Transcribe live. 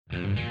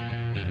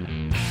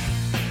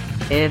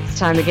It's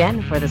time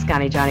again for the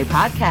Scotty Johnny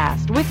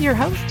podcast with your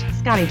host,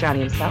 Scotty Johnny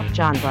himself,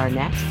 John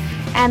Barnett,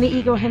 and the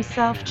ego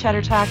himself,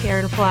 Cheddar Talk,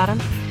 Aaron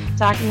Flottam,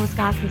 talking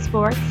Wisconsin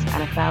sports,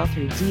 NFL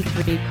through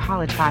D3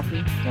 college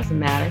hockey, doesn't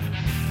matter.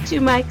 Two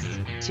mics,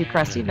 two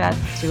crusty vets,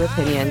 two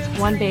opinions,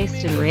 one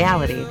based in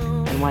reality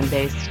and one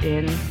based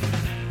in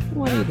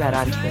what do you bet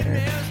on Twitter,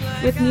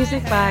 with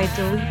music by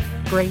Delete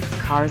Greats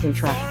Cars and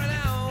Trucks.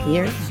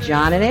 Here's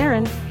John and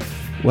Aaron.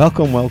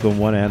 Welcome,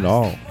 one and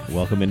all.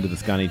 Welcome into the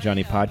Scotty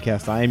Johnny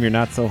podcast. I am your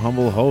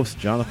not-so-humble host,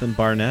 Jonathan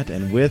Barnett,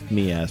 and with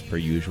me, as per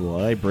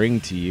usual, I bring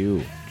to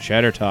you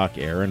Cheddar Talk,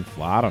 Aaron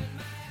Flottam.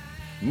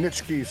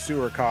 Nitschke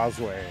Sewer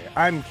Causeway.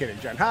 I'm kidding,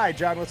 John. Hi,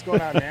 John. What's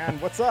going on,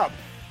 man? What's up?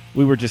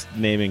 We were just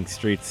naming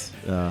streets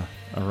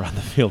around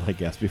the field, I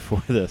guess,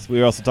 before this. We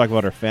were also talking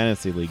about our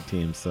fantasy league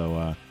team,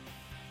 so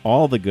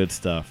all the good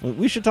stuff.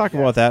 We should talk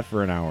about that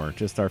for an hour,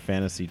 just our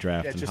fantasy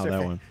draft and how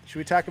that went. Should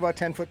we talk about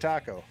 10-foot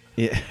taco?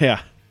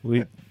 Yeah.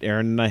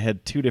 Aaron and I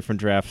had two different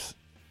drafts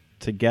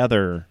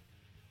together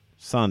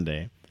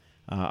Sunday.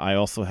 I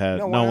also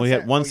had we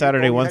had one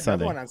Saturday, one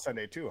Sunday. One on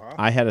Sunday too, huh?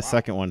 I had a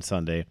second one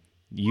Sunday.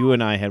 You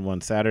and I had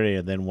one Saturday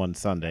and then one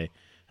Sunday,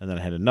 and then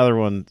I had another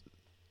one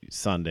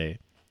Sunday,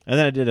 and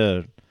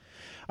then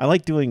I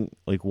like doing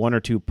like one or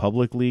two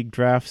public league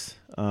drafts,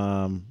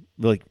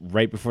 like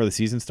right before the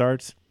season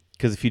starts,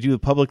 because if you do the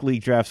public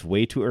league drafts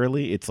way too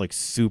early, it's like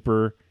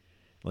super.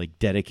 Like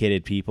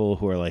dedicated people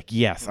who are like,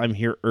 yes, I'm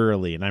here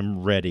early and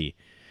I'm ready.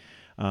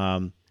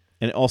 And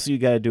also you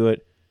got to do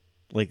it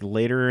like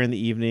later in the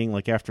evening,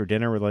 like after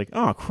dinner. We're like,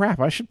 oh crap,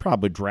 I should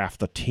probably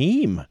draft a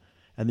team.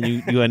 And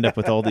then you end up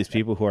with all these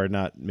people who are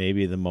not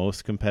maybe the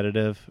most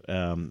competitive.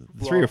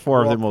 Three or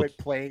four of them will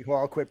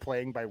all quit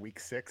playing by week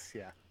 6.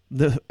 Yeah.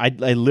 I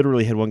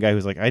literally had one guy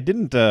who's like, I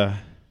didn't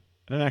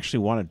actually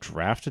want to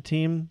draft a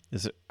team.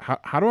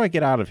 How do I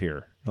get out of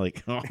here?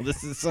 Like, oh,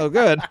 this is so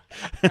good.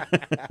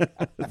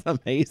 It's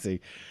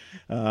amazing.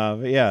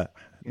 But yeah,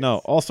 no,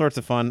 all sorts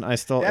of fun. I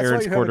still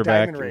Aaron's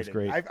quarterback. It was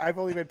great. I've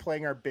only been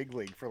playing our big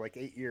league for like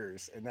 8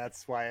 years, and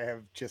that's why I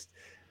have just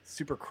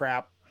super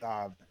crap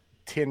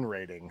tin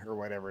rating or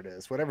whatever it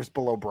is. Whatever's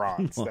below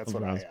bronze, that's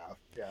what I have.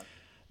 Yeah.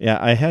 Yeah,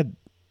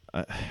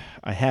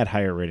 I had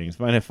higher ratings.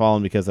 Mine have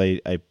fallen because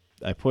I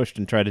pushed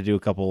and tried to do a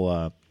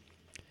couple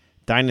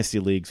dynasty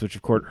leagues, which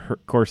of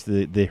course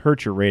they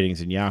hurt your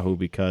ratings in Yahoo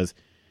because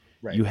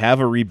you have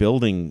a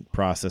rebuilding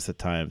process at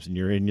times, and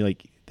you're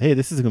like, hey,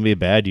 this is going to be a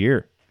bad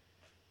year.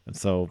 And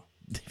so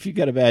if you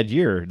got a bad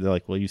year, they're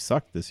like, well, you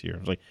sucked this year. I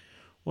was like,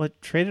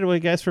 what? Traded away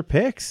guys for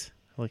picks?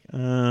 I'm like,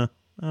 I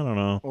don't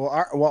know.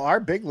 Well,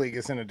 our big league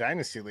is in a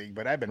dynasty league,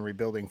 but I've been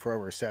rebuilding for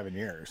over 7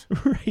 years.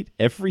 Right.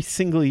 Every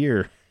single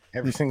year.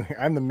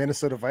 I'm the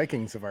Minnesota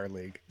Vikings of our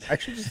league. I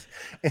should just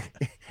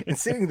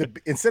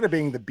instead of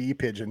being the bee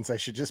pigeons, I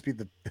should just be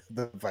the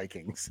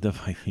Vikings. The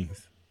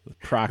Vikings. The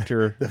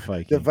Proctor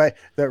Vikings.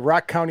 The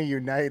Rock County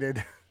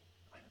United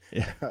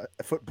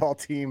football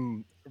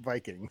team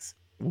Vikings.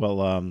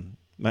 Well,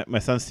 my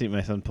son's team.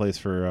 My son plays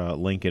for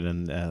Lincoln,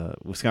 and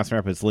Wisconsin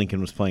Rapids. Lincoln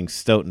was playing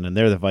Stoughton, and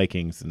they're the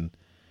Vikings. And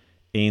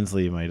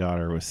Ainsley, my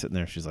daughter, was sitting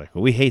there. She's like,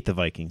 "Well, we hate the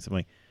Vikings." I'm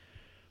like,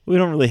 "We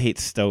don't really hate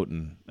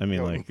Stoughton. I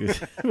mean, like,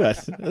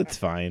 that's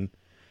fine.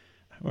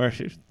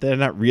 They're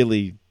not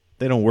really.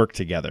 They don't work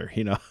together,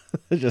 you know.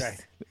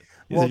 Just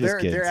well,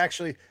 they're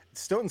actually."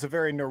 Stoughton's a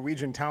very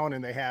Norwegian town,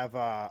 and they have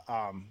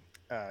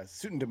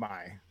Suten de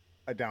Mai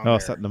down there.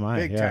 Suten de Mai,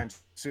 big time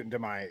Suten de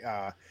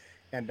Mai,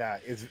 and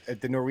is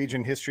at the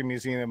Norwegian History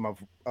Museum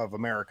of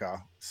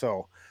America.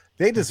 So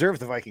they deserve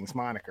the Vikings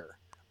moniker,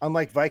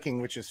 unlike Vikings,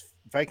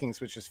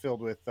 which is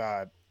filled with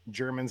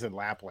Germans and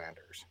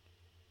Laplanders.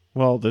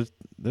 Well,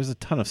 there's a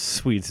ton of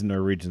Swedes and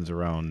Norwegians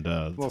around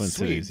Twin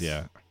Cities,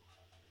 yeah.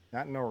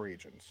 Not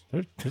Norwegians.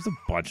 There's a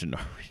bunch of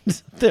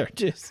Norwegians. They're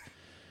just.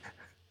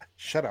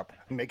 Shut up.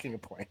 I'm making a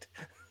point.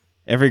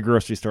 Every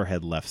grocery store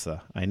had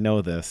Lefse. I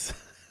know this.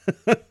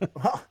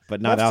 Well,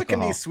 but not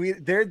alcohol. Can be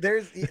sweet.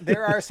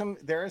 There are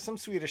some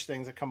Swedish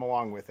things that come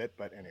along with it,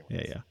 but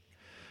anyway.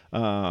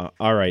 Yeah.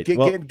 All right.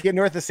 Get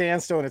north of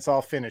Sandstone, it's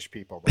all Finnish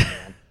people,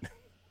 man.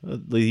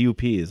 The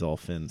UP is all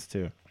Finns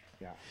too.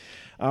 Yeah.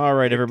 All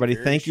right, everybody.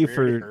 Thank you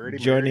for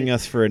joining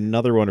us for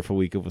another wonderful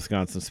week of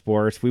Wisconsin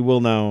sports. We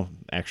will now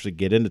actually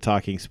get into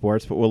talking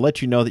sports, but we'll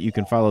let you know that you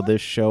can follow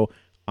this show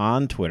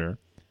on Twitter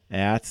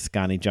at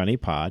Scotty Johnny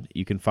Pod.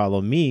 You can follow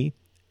me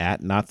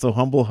at Not So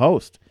Humble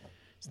Host.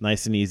 It's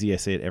nice and easy. I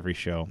say it every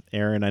show.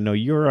 Aaron, I know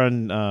you're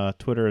on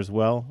Twitter as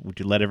well.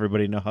 Would you let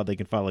everybody know how they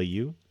can follow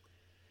you?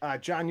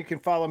 John, you can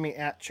follow me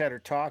at Cheddar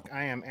Talk.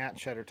 I am at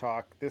Cheddar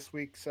Talk. This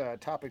week's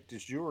topic du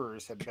jour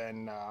have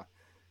been a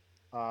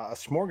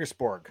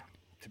smorgasbord,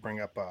 to bring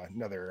up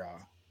another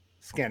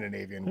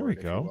Scandinavian word,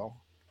 if you will.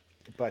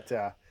 But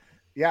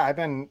yeah, I've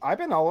been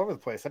all over the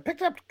place. I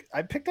picked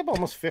up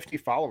almost 50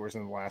 followers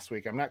in the last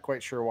week. I'm not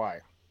quite sure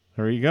why.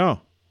 There you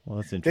go. Well,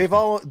 that's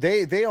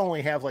interesting. They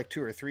only have like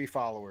 2 or 3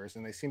 followers,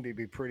 and they seem to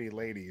be pretty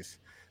ladies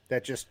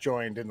that just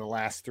joined in the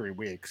last 3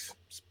 weeks.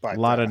 But a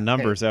lot of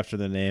numbers after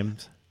the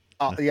names.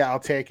 Yeah, I'll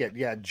take it.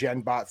 Yeah,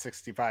 Jen bought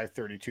 65,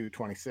 32,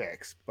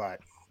 26. But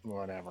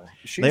whatever.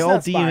 They all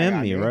not spying DM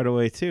on me right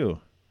away too.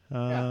 They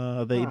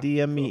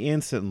DM me cool.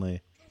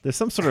 instantly. There's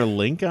some sort of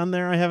link on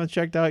there I haven't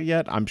checked out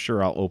yet. I'm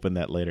sure I'll open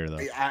that later though.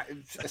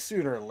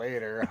 Sooner or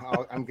later,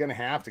 I'm gonna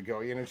have to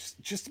go.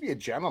 Just to be a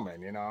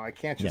gentleman. I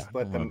can't just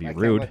let them. I rude.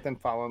 can't let them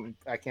follow.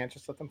 I can't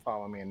just let them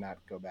follow me and not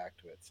go back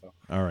to it. So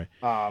all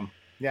right.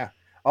 Yeah.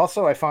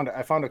 Also, I found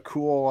a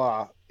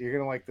cool. You're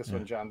gonna like this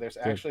one, John. There's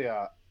actually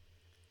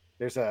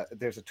there's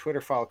a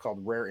Twitter file called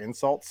Rare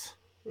Insults,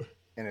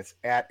 and it's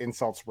at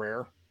Insults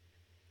Rare,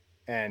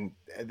 and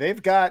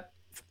they've got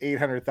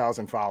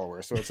 800,000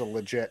 followers, so it's a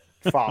legit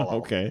follow.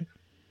 Okay.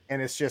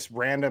 And it's just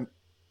random,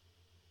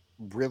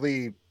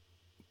 really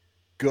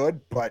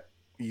good but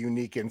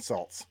unique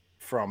insults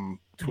from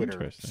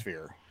Twitter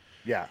sphere.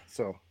 Yeah,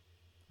 so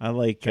I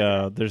like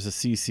there's a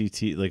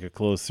CCT, like a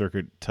closed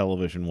circuit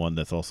television one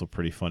that's also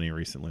pretty funny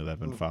recently that I've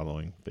been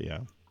following. But yeah.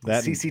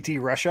 That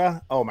CCT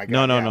Russia? Oh my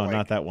god. No,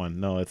 not that one.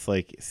 No, it's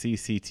like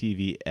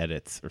CCTV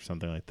edits or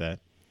something like that.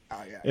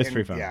 Oh yeah. It's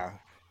pretty fun. Yeah.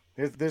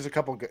 There's a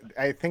couple good.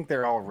 I think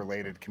they're all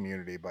related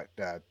community, but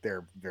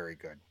they're very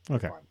good.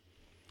 Okay. Fun.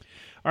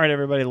 All right,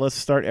 everybody, let's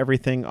start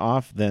everything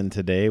off then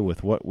today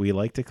with what we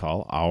like to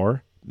call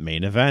our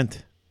main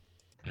event.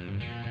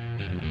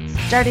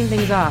 Starting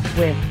things off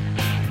with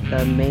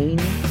the main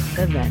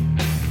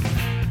event.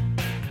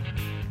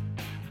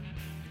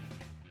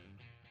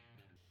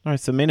 All right,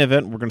 so main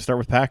event, we're going to start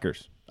with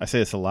Packers. I say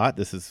this a lot.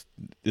 This is,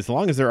 as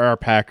long as there are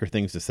Packer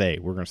things to say,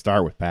 we're going to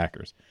start with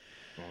Packers.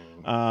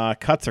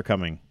 Cuts are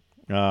coming.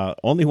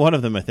 Only one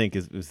of them, I think,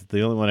 is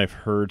the only one I've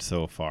heard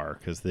so far,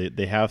 because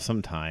they have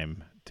some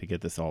time to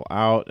get this all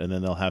out, and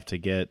then they'll have to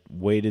get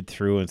waded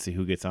through and see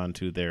who gets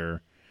onto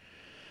their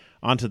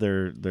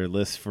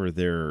list for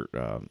their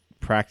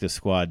practice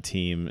squad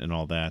team and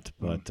all that.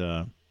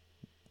 But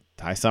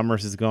Ty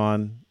Summers is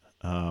gone.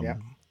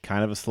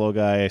 Kind of a slow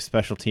guy,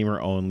 special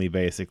teamer only,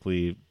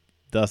 basically.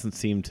 Doesn't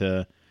seem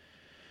to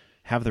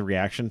have the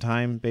reaction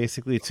time,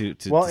 basically, to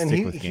well, to and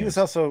stick with he's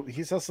also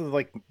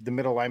like the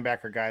middle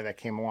linebacker guy that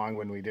came along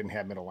when we didn't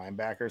have middle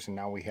linebackers, and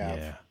now we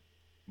have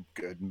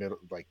good middle,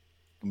 like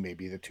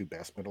maybe the two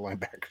best middle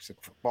linebackers in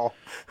football.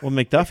 Well,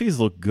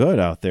 McDuffie's look good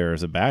out there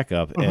as a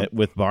backup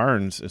with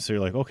Barnes, so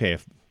you're like, okay,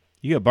 if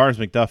you got Barnes,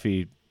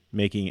 McDuffie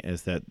making it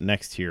as that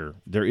next tier,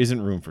 there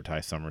isn't room for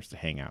Ty Summers to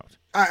hang out.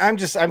 I'm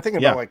thinking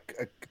about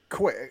like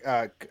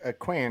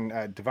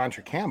Quinn,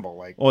 Devontre Campbell.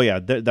 Like, oh yeah,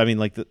 I mean,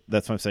 like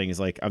that's what I'm saying is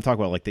like I'm talking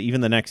about like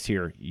even the next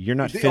tier, you're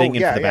not fitting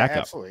into the backup.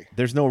 Absolutely.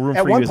 There's no room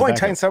at for one you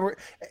point. as a backup.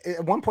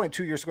 At one point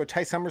 2 years ago,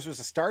 Ty Summers was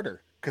a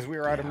starter because we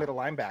were out of middle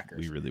linebackers.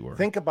 We really were.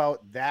 Think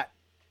about that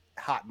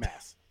hot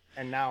mess.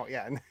 And now,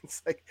 and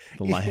it's like,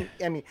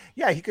 I mean,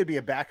 he could be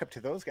a backup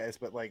to those guys,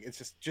 but like,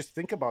 it's just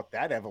think about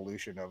that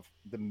evolution of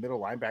the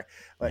middle linebacker.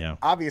 Like,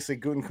 obviously,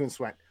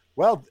 Gutekunst went,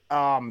 well,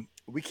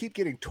 we keep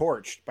getting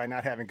torched by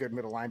not having good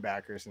middle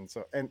linebackers.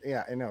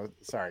 I know,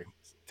 sorry.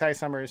 Ty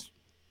Summers,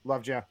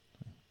 loved you.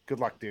 Good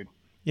luck, dude.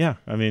 Yeah,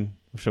 I mean,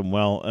 wish him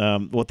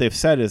well. What they've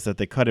said is that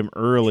they cut him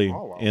early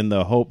in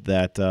the hope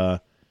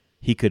that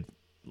he could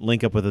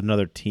link up with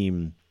another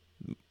team.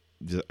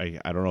 I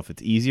don't know if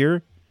it's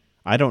easier.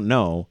 I don't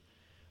know.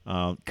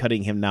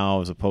 Cutting him now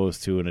as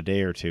opposed to in a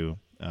day or two.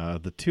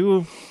 The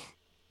two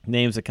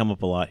names that come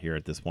up a lot here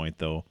at this point,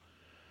 though,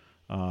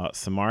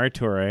 Samori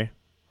Toure,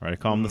 right? I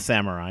call him the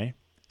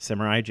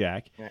Samurai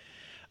Jack,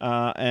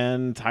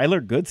 and Tyler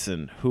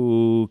Goodson,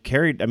 who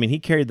carried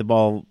the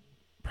ball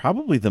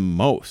probably the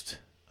most.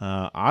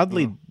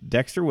 Oddly,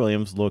 Dexter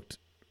Williams looked,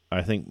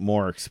 I think,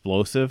 more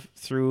explosive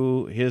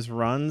through his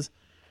runs,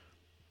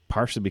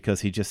 partially because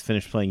he just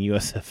finished playing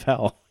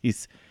USFL.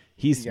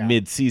 He's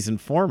mid-season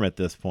form at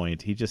this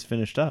point. He just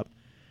finished up.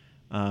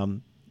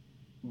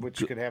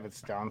 Which could have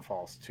its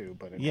downfalls, too.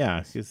 But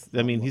he's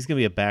going to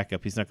be a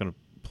backup. He's not going to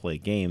play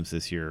games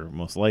this year,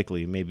 most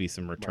likely. Maybe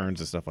some returns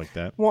and stuff like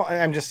that. Well,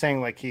 I'm just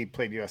saying, like, he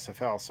played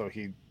USFL, so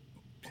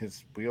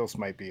his wheels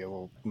might be a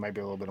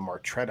little bit more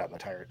tread on the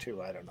tire,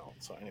 too. I don't know.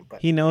 So,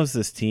 but he knows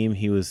this team.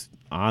 He was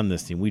on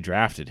this team. We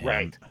drafted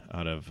him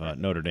out of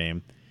Notre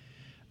Dame.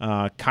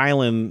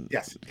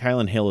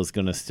 Kylan Hill is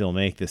going to still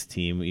make this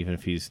team, even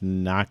if he's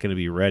not going to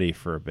be ready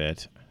for a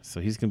bit. So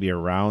he's going to be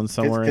around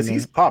somewhere. Because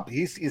he's pupped.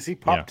 Is he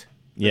pupped?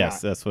 Yeah. Yes,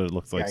 that's what it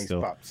looks like. He's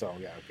still pupped. So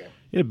okay.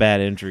 He had a bad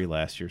injury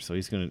last year, so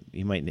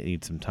he might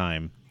need some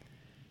time.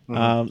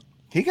 Mm-hmm.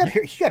 He got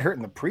hurt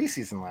in the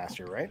preseason last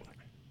year, right?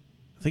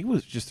 I think it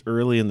was just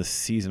early in the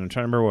season. I'm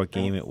trying to remember what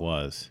game it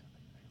was,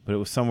 but it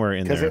was somewhere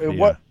in there. Because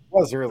it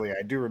was early.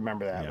 I do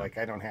remember that. Like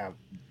I don't have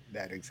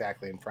that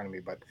exactly in front of me,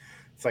 but.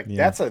 It's like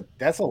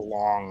that's a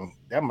long.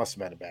 That must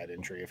have been a bad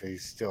injury if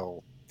he's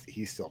still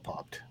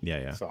popped.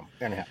 Yeah. So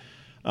anyhow,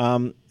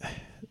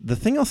 the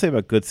thing I'll say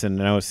about Goodson,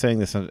 and I was saying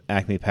this on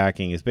Acme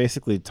Packing, is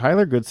basically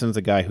Tyler Goodson's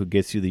a guy who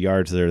gets you the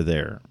yards that are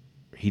there.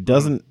 He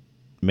doesn't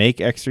make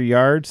extra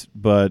yards,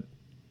 but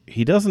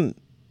he doesn't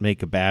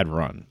make a bad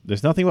run.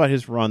 There's nothing about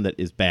his run that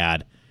is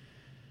bad,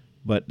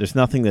 but there's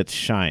nothing that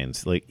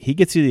shines. Like he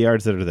gets you the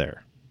yards that are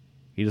there.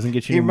 He doesn't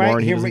get you more.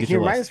 He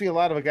reminds me a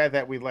lot of a guy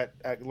that we let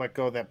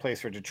go that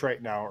plays for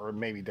Detroit now, or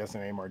maybe doesn't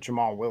anymore.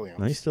 Jamal Williams.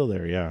 No, he's still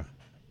there, yeah.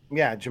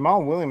 Yeah,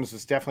 Jamal Williams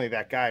was definitely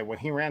that guy. When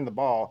he ran the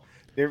ball,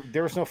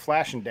 there was no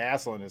flash and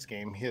dazzle in his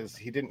game.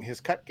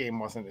 His cut game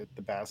wasn't at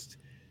the best.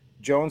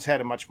 Jones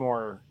had a much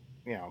more,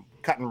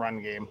 cut and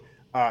run game.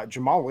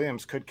 Jamal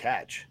Williams could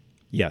catch.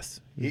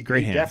 Yes, He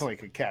hands. definitely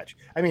could catch.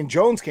 I mean,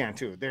 Jones can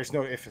too. There's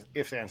no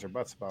ifs, ands, or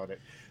buts about it.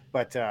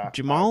 But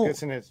Jamal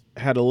Goodson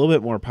had a little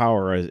bit more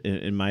power,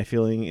 in my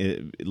feeling.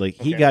 He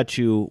Okay. got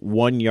you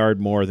 1 yard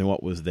more than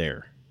what was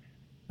there.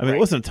 I mean, Right. it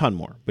wasn't a ton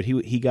more, but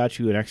he got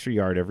you an extra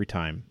yard every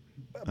time.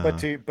 But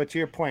to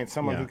your point,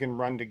 someone yeah. who can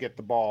run to get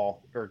the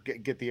ball or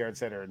get the yards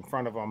that are in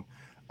front of him.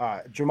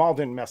 Jamal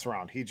didn't mess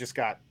around. He just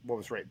got what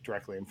was right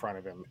directly in front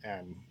of him,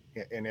 and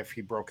if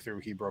he broke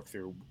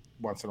through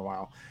once in a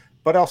while.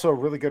 But also a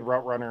really good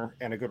route runner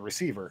and a good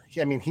receiver.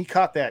 He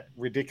caught that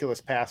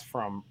ridiculous pass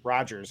from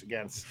Rodgers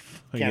against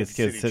Kansas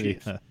City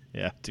Chiefs.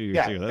 Yeah, 2 years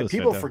Yeah, ago. That and was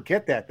people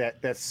fantastic.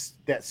 forget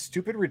that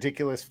stupid,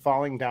 ridiculous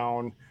falling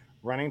down,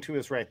 running to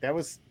his right. That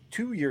was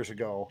 2 years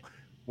ago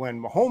when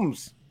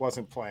Mahomes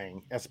wasn't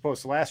playing, as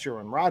opposed to last year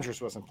when Rodgers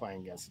wasn't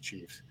playing against the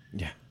Chiefs.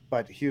 Yeah.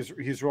 But he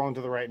was rolling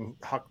to the right and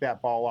hucked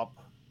that ball up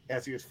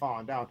as he was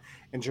falling down,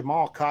 and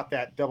Jamal caught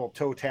that double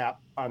toe tap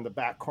on the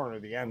back corner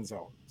of the end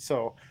zone.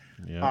 So,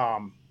 Yeah.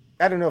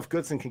 I don't know if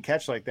Goodson can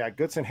catch like that.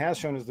 Goodson has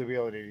shown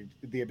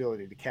the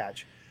ability to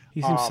catch.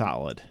 He seems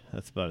solid.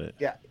 That's about it.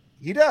 Yeah,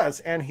 he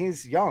does, and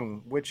he's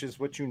young, which is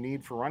what you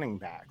need for running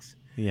backs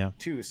Yeah.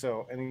 too.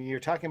 So, and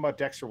you're talking about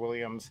Dexter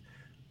Williams.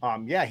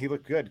 Yeah, he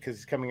looked good because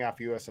he's coming off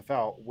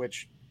USFL.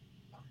 Which,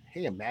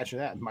 hey, imagine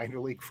that in minor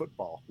league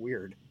football.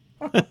 Weird.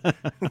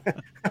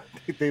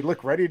 They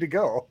look ready to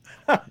go.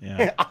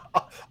 Yeah.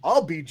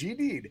 I'll be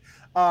GD'd.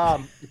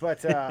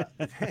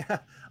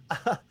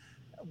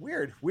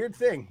 Weird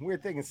thing.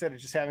 Instead of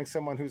just having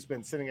someone who's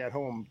been sitting at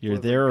home, You're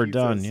there or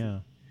done.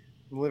 pizzas,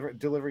 Yeah.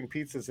 delivering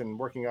pizzas and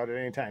working out at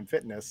Anytime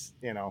Fitness.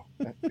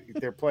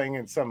 They're playing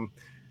in some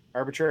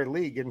arbitrary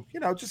league and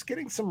just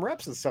getting some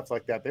reps and stuff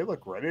like that. They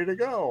look ready to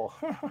go.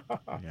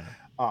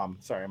 Yeah.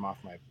 Sorry, I'm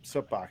off my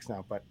soapbox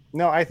now, but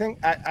no, I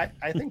think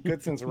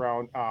Goodson's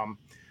around.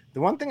 The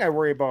one thing I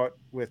worry about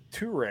with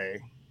Toure,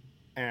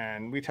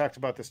 and we talked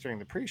about this during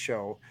the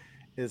pre-show,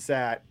 is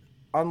that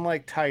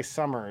unlike Ty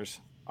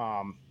Summers,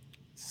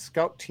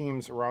 scout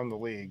teams around the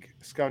league,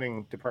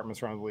 scouting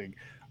departments around the league,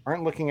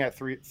 aren't looking at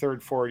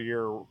third,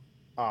 4-year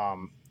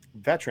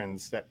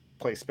veterans that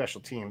play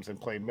special teams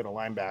and play middle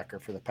linebacker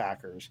for the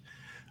Packers.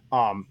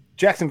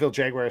 Jacksonville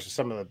Jaguars are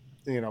some of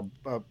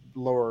the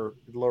lower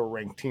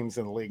ranked teams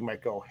in the league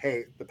might go,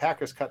 hey, the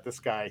Packers cut this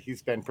guy.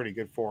 He's been pretty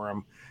good for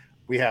him.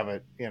 We have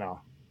a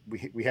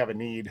we have a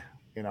need.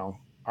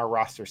 Our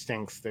roster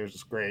stinks.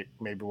 There's great.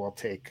 Maybe we'll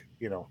take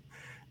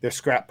their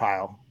scrap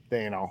pile.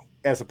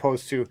 As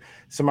opposed to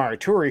Samori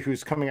Toure,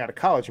 who's coming out of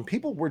college, and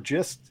people were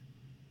just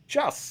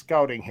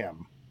scouting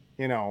him.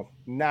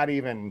 Not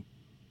even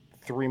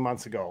 3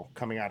 months ago,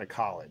 coming out of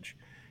college,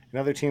 and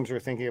other teams were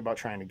thinking about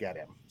trying to get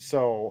him.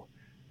 So,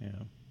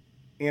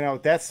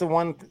 that's the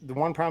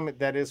one problem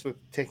that is with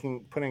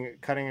cutting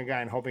a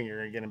guy and hoping you're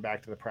going to get him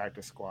back to the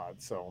practice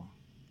squad. So,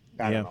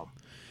 I don't know.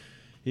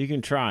 You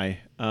can try.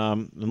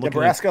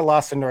 Nebraska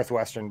lost to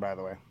Northwestern, by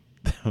the way.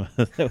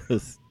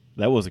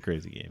 that was a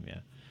crazy game. Yeah.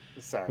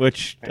 Sorry.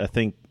 Which I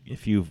think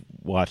if you've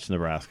watched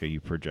Nebraska, you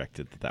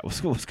projected that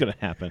was what was going to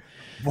happen.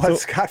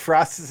 Scott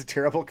Frost is a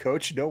terrible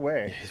coach? No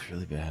way. He's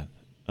really bad.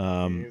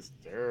 He's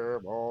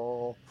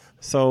terrible.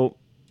 So,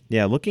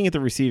 yeah, looking at the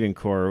receiving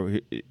core,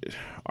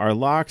 our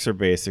locks are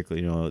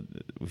basically,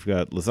 we've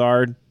got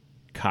Lazard,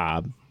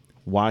 Cobb,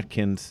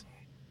 Watkins,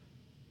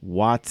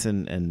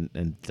 Watson,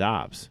 and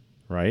Dobbs,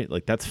 right?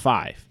 Like, that's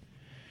 5.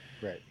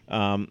 Right.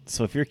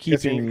 So if you're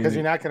keeping... Because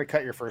you're not going to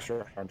cut your first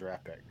round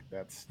draft pick.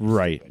 That's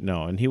right. stupid.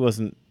 No, and he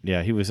wasn't...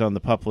 Yeah, he was on the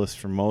PUP list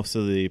for most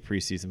of the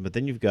preseason. But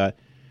then you've got,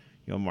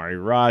 Amari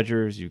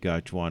Rogers, you've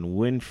got Juwan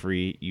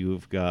Winfrey,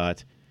 you've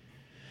got...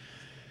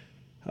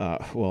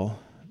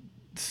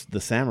 the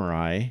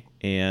Samurai,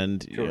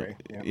 and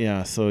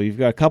so you've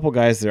got a couple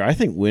guys there. I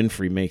think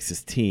Winfrey makes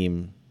his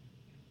team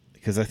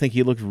because I think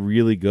he looked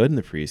really good in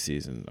the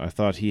preseason. I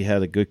thought he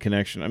had a good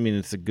connection. I mean,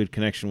 it's a good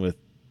connection with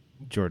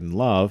Jordan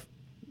Love,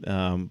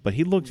 but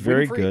he looked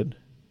very good.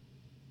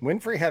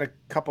 Winfrey had a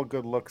couple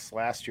good looks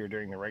last year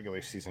during the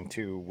regular season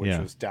too, which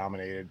was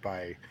dominated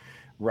by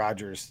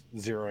Rodgers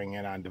zeroing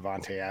in on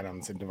Devontae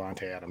Adams and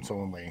Devontae Adams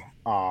only.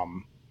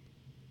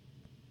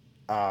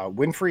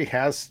 Winfrey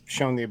has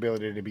shown the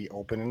ability to be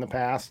open in the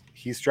past.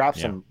 He's dropped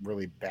some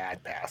really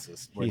bad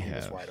passes when he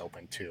was wide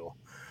open too.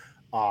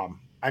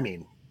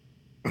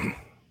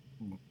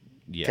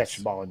 Catch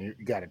the ball and you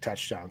got a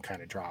touchdown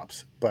kind of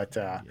drops. But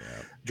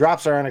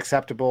drops are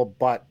unacceptable,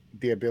 but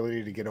the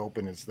ability to get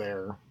open is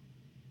there.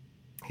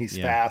 He's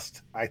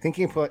fast. I think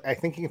he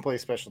can play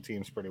special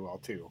teams pretty well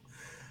too.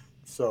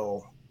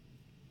 So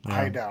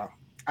I'd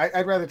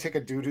rather take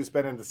a dude who's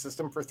been in the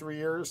system for 3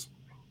 years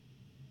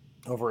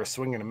over a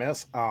swing and a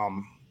miss.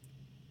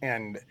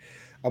 And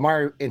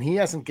Amari, and he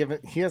hasn't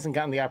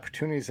gotten the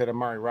opportunities that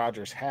Amari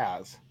Rogers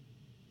has.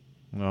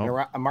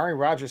 No. Amari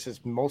Rogers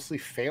has mostly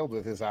failed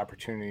with his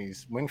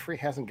opportunities. Winfrey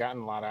hasn't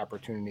gotten a lot of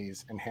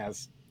opportunities and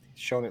has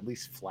shown at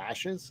least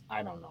flashes.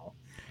 I don't know.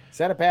 Is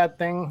that a bad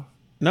thing?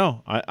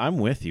 No, I'm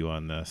with you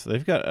on this.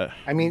 They've got.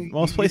 I mean,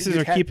 most places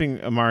are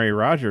keeping Amari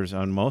Rogers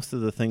on most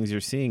of the things you're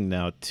seeing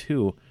now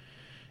too.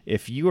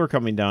 If you are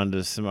coming down to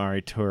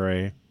Samori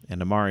Toure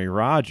and Amari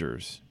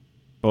Rogers,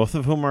 both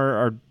of whom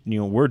are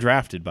were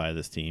drafted by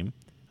this team.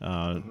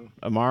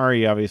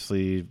 Amari,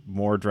 obviously,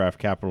 more draft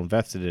capital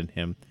invested in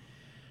him.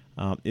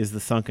 Is the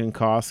sunken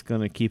cost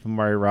going to keep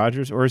Amari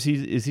Rogers, or is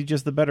he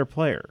just the better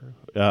player?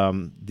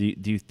 Do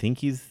you think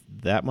he's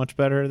that much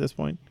better at this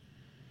point?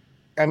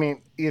 I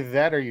mean, either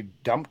that or you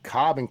dump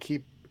Cobb and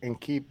keep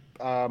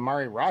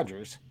Amari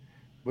Rogers,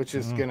 which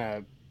is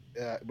gonna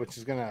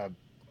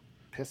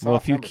piss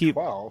off. If you number keep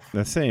 12.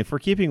 Let's say if we're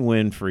keeping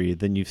Winfrey,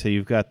 then you say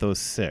you've got those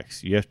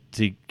 6. You have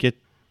to get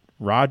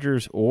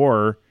Rogers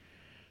or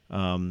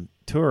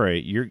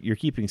Toure. You're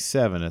keeping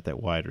 7 at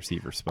that wide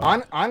receiver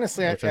spot.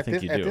 Honestly, at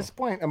this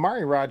point,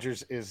 Amari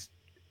Rogers is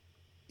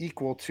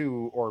equal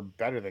to or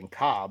better than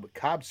Cobb.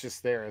 Cobb's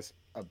just there as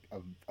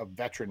a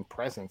veteran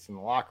presence in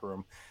the locker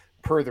room,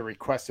 per the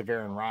request of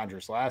Aaron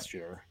Rodgers last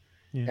year.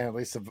 Yeah. And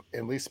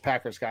at least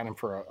Packers got him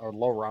for a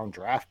low round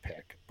draft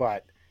pick.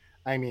 But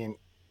I mean,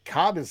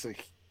 Cobb is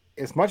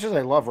as much as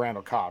I love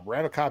Randall Cobb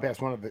has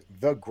one of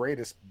the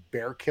greatest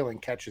bear killing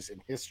catches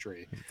in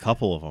history. A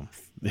couple of them.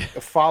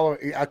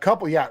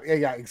 Yeah,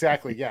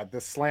 exactly. Yeah,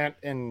 the slant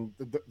and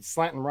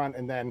run,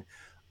 and then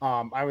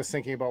I was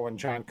thinking about when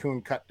John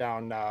Kuhn cut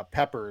down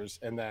Peppers,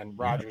 and then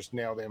Rodgers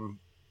nailed him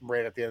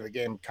right at the end of the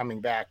game,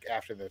 coming back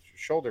after the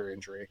shoulder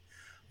injury.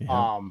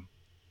 Yeah.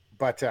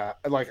 But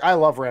I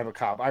love Randall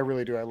Cobb. I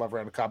really do. I love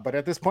Randall Cobb. But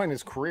at this point in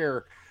his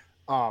career,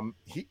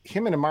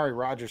 him and Amari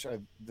Rogers are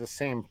the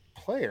same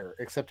player,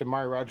 except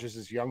Amari Rogers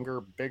is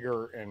younger,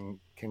 bigger, and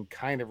can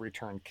kind of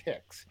return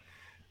kicks.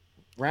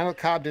 Randall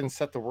Cobb didn't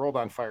set the world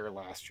on fire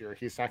last year.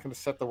 He's not going to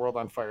set the world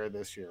on fire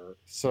this year.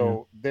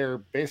 So they're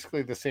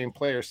basically the same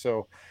player.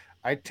 So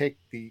I take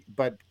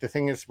but the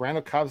thing is,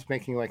 Randall Cobb's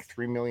making like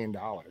 $3 million.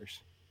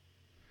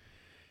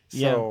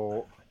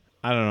 So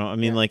I don't know. I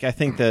mean, I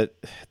think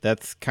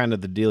that's kind of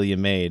the deal you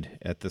made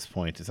at this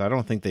point. Is I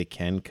don't think they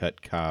can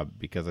cut Cobb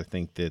because I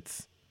think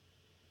it's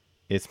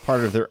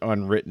part of their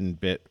unwritten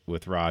bit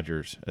with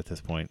Rodgers at this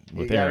point.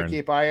 With you got to Aaron.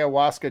 keep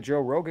ayahuasca Joe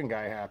Rogan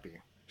guy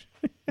happy.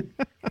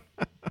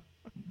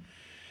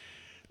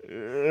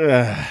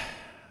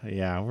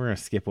 Yeah, we're gonna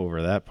skip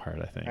over that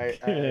part. I think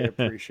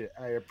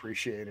I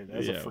appreciate it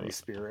as a free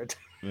spirit.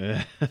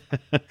 Right.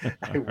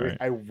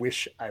 I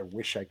wish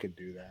I could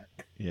do that.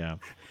 Yeah.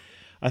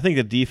 I think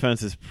the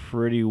defense is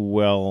pretty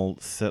well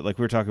set. Like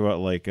we were talking about,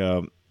 you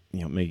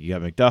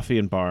got McDuffie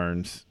and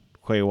Barnes,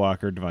 Quay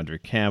Walker,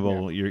 Devondre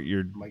Campbell,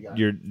 your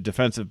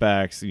defensive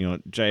backs,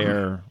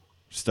 Jair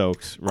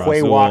Stokes,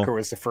 Quay Walker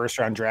was the first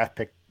round draft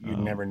pick you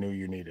never knew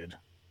you needed,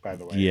 by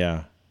the way.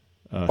 Yeah.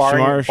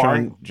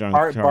 Barring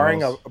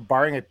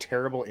a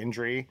terrible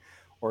injury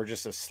or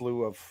just a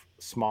slew of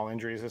small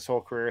injuries his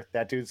whole career,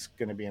 that dude's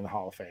going to be in the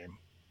Hall of Fame,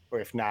 or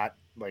if not,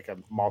 like a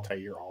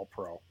multi-year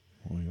All-Pro.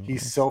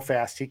 He's so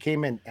fast. He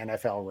came in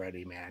NFL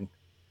ready, man.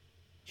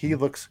 He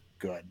looks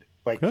good.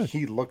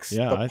 He looks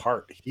the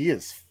part. He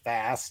is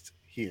fast.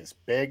 He is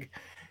big.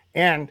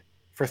 And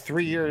for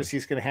 3 years,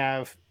 he's going to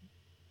have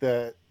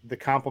the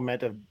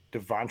complement of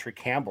Devontae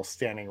Campbell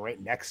standing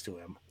right next to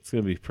him. It's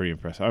going to be pretty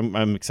impressive.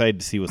 I'm excited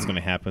to see what's going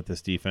to happen with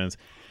this defense.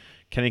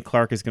 Kenny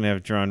Clark is going to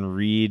have John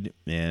Reed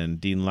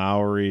and Dean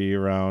Lowry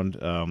around.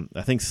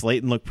 I think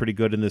Slayton looked pretty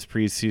good in this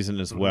preseason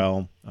as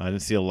well. I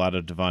didn't see a lot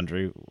of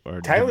Devondre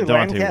or Tyler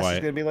Lancaster is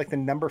going to be like the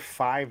number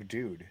 5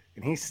 dude,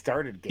 and he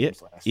started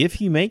games last year. If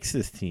he makes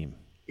this team.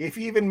 If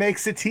he even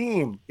makes a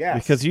team,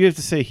 yes. Because you have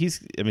to say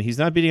he's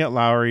not beating out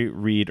Lowry,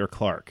 Reed, or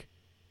Clark.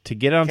 To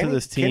get onto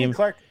this team.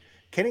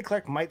 Kenny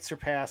Clark might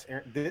surpass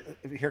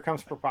here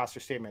comes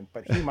preposterous statement,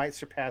 but he might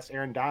surpass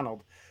Aaron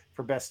Donald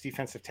for best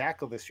defensive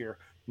tackle this year,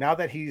 now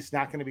that he's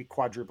not going to be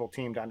quadruple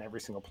teamed on every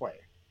single play.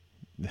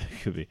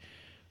 Could be.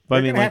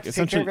 But they're have to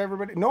take care of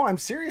everybody. No, I'm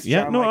serious,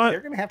 John.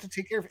 They're going to have to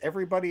take care of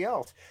everybody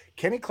else.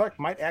 Kenny Clark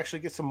might actually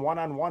get some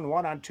one-on-one,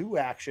 one-on-two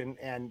action,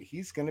 and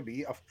he's going to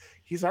be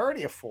he's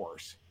already a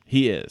force.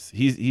 He is.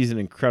 He's an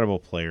incredible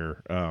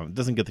player.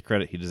 Doesn't get the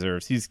credit he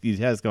deserves. He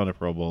has gone to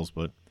Pro Bowls,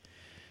 but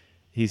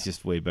he's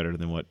just way better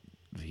than what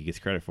he gets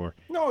credit for.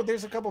 No,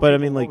 there's a couple. But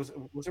people, I mean,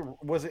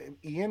 was it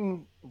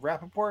Ian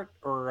Rappaport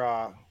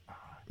or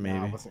maybe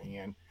no, it wasn't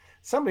Ian.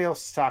 Somebody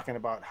else is talking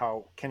about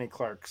how Kenny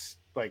Clark's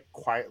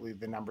quietly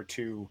the number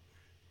 2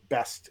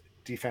 best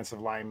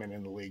defensive lineman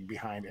in the league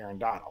behind Aaron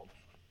Donald.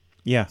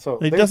 Yeah, so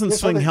he doesn't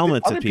swing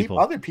helmets at people.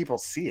 Other people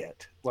see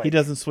it. He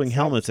doesn't swing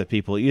helmets at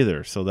people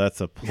either, so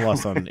that's a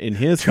plus in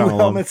his two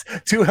column.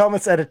 Two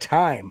helmets at a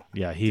time.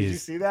 Yeah, did you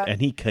see that?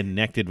 And he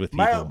connected with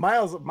people.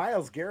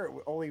 Myles Garrett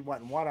only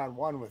went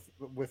one-on-one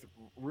with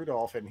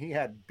Rudolph, and he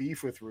had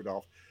beef with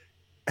Rudolph.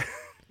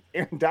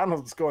 Aaron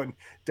Donald's going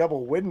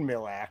double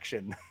windmill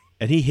action,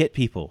 and he hit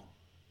people.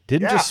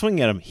 Didn't just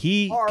swing at him.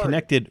 He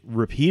connected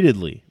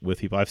repeatedly with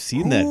people. I've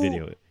seen that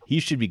video. He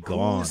should be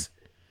gone.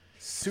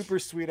 super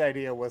sweet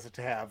idea was it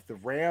to have the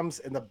Rams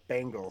and the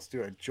Bengals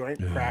do a joint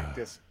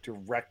practice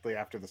directly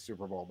after the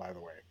Super Bowl, by the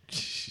way.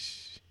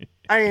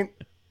 I mean,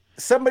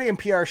 somebody in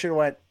PR should have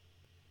went,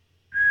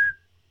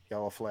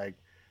 yellow flag.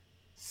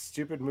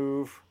 Stupid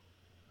move.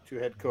 2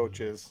 head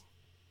coaches.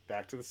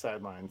 Back to the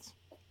sidelines.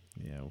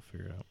 Yeah, we'll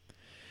figure it out.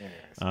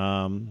 Anyways.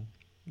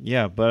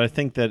 Yeah, but I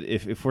think that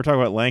if we're talking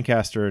about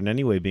Lancaster in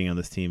any way being on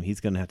this team, he's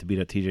going to have to beat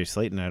out TJ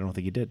Slayton. I don't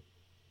think he did.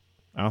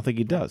 I don't think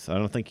he does. I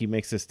don't think he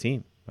makes this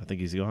team. I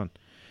think he's gone.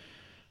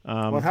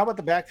 Well, how about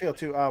the backfield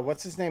too?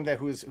 What's his name? That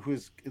who's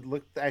it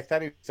looked? I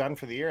thought he was done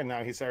for the year, and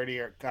now he's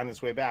already on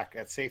his way back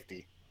at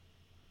safety.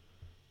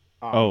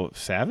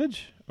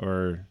 Savage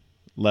or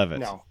Levitt?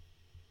 No,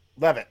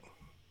 Levitt.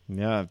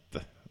 Yeah,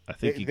 I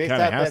think he they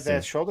kind of thought has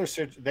that to. shoulder.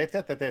 They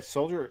thought that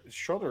shoulder.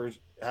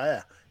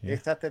 They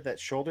thought that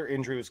shoulder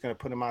injury was going to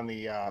put him on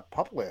the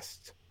PUP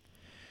list,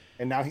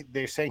 and now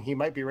they're saying he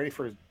might be ready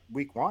for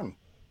week 1.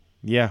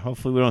 Yeah,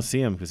 hopefully we don't see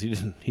him because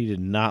he did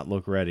not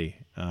look ready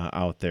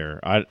out there.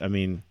 I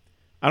mean,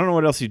 I don't know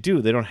what else you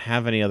do. They don't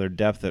have any other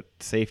depth at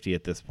safety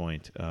at this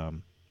point.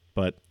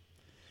 But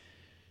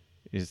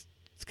it's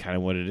kind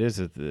of what it is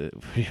at the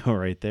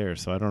right there.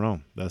 So I don't know.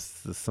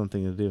 That's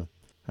something to do.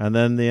 And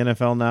then the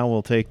NFL now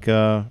will take,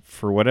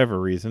 for whatever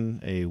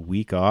reason, a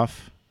week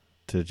off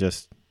to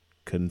just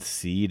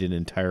concede an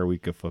entire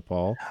week of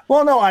football.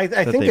 Well, no, I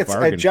think it's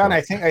John. For.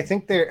 I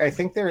think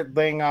they're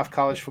laying off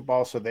college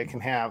football so they can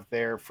have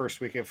their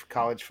first week of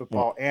college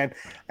football, and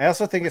I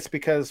also think it's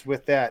because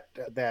with that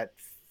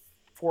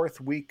 4th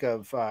week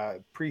of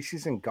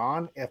preseason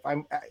gone. If I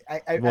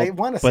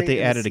want to say, but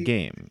they added a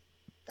game.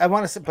 I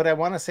want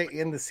to say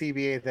in the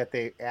CBA that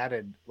they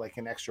added like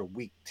an extra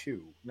week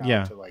too.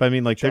 Yeah, to, like, but I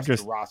mean, like they're adjust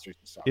just the rosters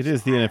and stuff. It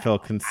is the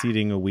NFL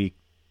conceding a week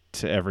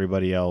to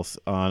everybody else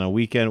on a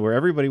weekend where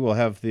everybody will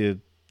have the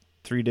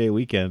 3-day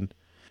weekend,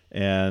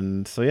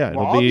 and so yeah,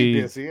 I'll be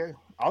busy.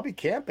 I'll be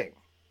camping.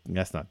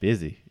 That's not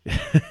busy.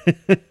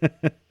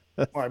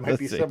 Or I might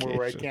be somewhere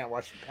where I can't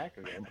watch the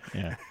Packer game.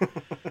 Yeah.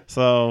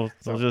 So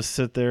we'll just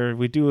sit there.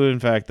 We do, in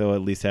fact, though,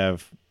 at least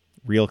have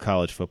real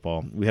college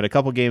football. We had a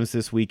couple games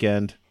this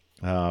weekend,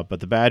 but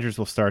the Badgers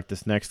will start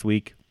this next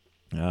week,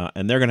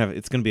 and they're gonna have.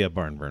 It's gonna be a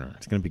barn burner.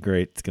 It's gonna be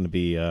great. It's gonna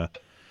be,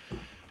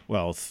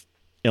 it's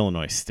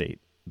Illinois State,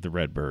 the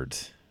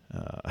Redbirds.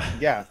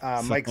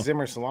 Mike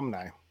Zimmer's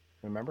alumni.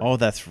 Remember? Oh,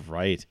 that's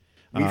right.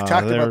 We've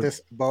talked about this.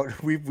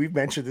 We've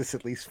mentioned this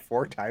at least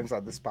 4 times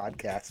on this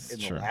podcast in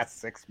the last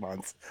 6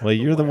 months. Well,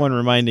 you're the one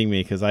reminding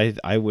me because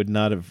I would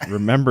not have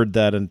remembered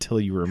that until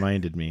you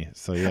reminded me.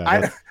 So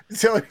yeah,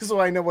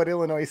 so I know what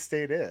Illinois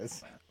State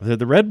is. They're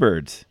the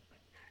Redbirds.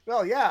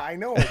 Well, yeah, I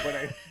know,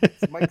 but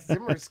it's Mike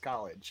Zimmer's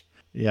college.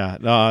 Yeah,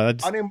 no,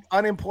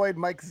 unemployed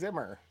Mike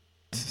Zimmer.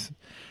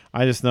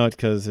 I just know it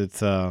because it's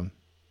down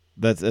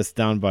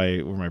by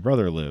where my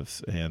brother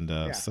lives,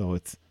 and so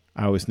it's.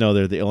 I always know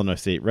they're the Illinois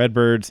State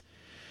Redbirds.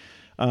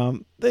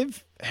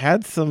 They've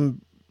had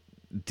some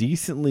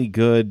decently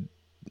good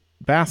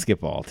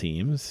basketball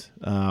teams.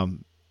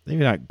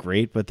 Maybe not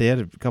great, but they had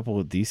a couple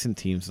of decent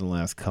teams in the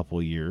last couple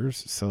of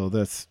years. So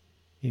that's,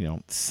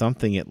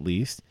 something at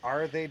least.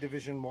 Are they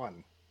Division I?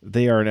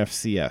 They are an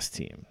FCS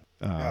team.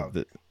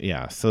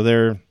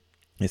 So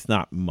it's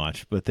not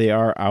much, but they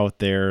are out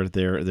there.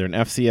 They're an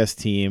FCS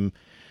team,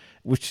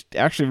 which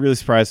actually really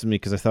surprised me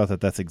because I thought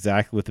that's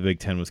exactly what the Big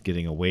Ten was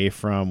getting away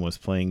from, was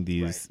playing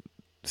these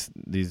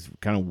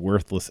kind of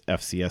worthless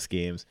FCS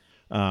games.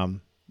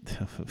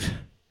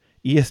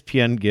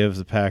 ESPN gives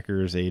the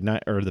Badgers a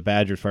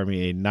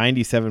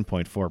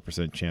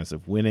 97.4% chance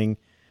of winning.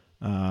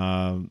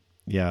 I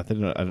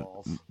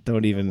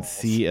don't even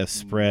see a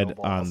spread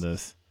on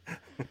this.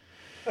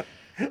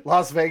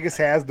 Las Vegas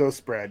has no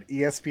spread.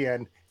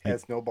 ESPN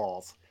has no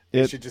balls.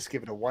 They should just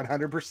give it a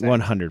 100%.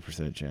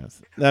 100%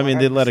 chance. I mean,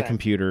 they let a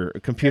computer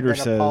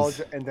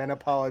says... And then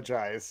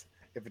apologize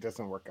if it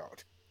doesn't work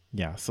out.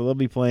 Yeah, so they'll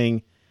be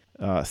playing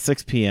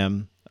 6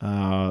 p.m.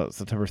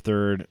 September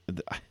 3rd.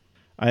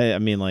 I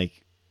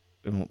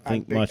don't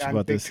think much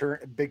about this.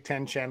 Big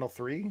Ten Channel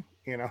 3,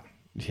 Yeah,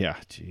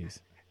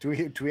 jeez. Do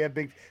we have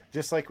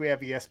just like we have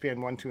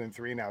ESPN 1, 2, and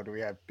 3 now, do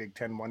we have Big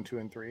Ten 1, 2,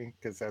 and 3?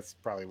 Because that's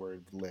probably where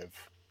it live.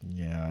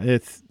 Yeah,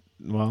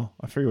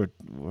 I forget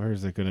where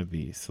is it going to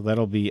be. So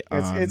that'll be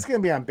on. It's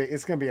going to be on.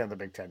 It's going to be on the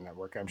Big Ten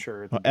Network, I'm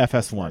sure.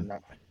 FS1.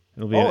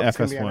 It'll be on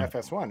FS1.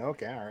 FS1.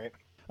 Okay, all right.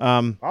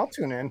 I'll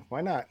tune in. Why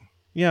not?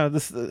 Yeah,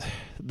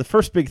 the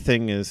first big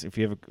thing is, if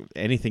you have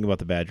anything about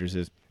the Badgers,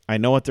 is I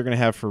know what they're going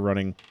to have for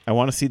running. I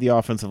want to see the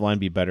offensive line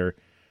be better.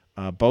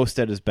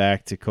 Bostead is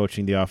back to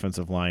coaching the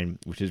offensive line,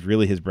 which is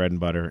really his bread and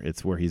butter.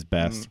 It's where he's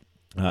best.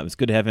 It's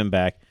good to have him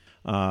back.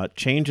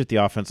 Change at the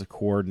offensive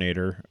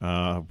coordinator,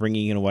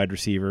 bringing in a wide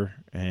receiver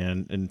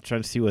and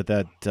trying to see what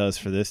that does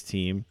for this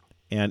team,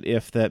 and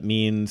if that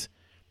means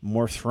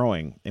more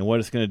throwing and what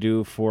it's going to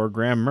do for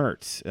Graham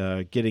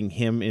Mertz, getting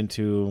him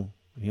into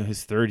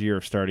his 3rd year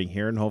of starting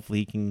here, and hopefully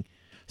he can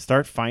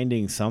start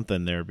finding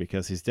something there,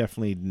 because he's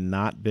definitely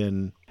not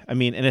been. I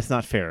mean, and it's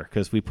not fair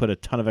because we put a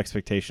ton of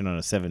expectation on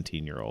a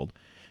 17-year-old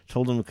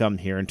told him to come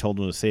here and told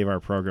him to save our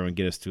program and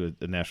get us to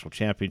a national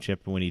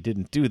championship. And when he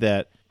didn't do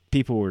that,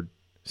 people were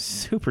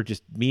super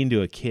just mean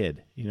to a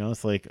kid.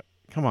 It's like,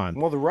 come on.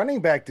 Well, the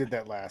running back did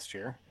that last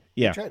year.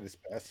 Yeah. He tried his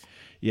best.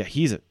 Yeah,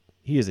 he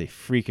is a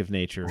freak of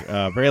nature.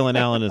 Braylon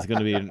Allen is going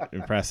to be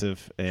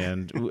impressive,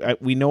 and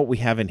we know what we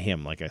have in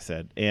him, like I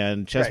said.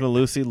 And Ches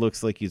Malusi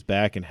looks like he's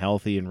back and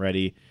healthy and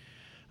ready.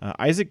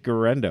 Isaac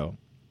Guerrero,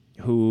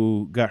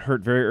 who got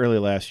hurt very early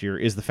last year,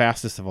 is the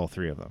fastest of all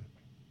three of them.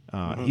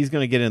 He's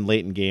going to get in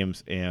late in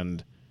games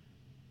and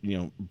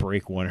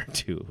break one or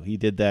two. He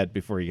did that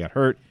before he got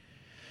hurt.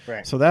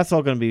 Right. So that's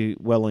all going to be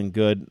well and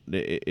good.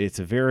 It's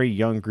a very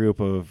young group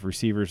of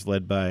receivers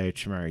led by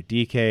Chimere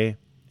Dike,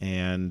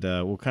 and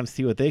we'll kind of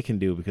see what they can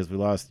do because we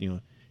lost,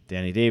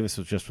 Danny Davis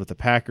was just with the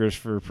Packers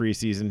for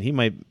preseason. He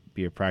might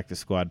be a practice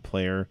squad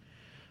player.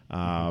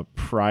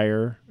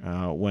 Pryor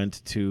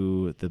went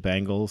to the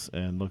Bengals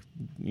and looked,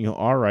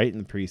 all right in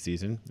the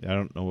preseason. I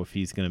don't know if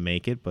he's going to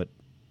make it, but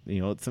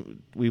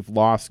we've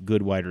lost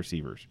good wide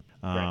receivers,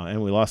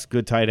 and we lost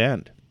good tight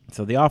end.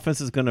 So the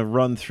offense is going to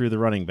run through the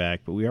running back,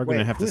 but we are going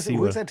to have to see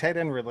who's that tight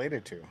end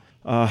related to.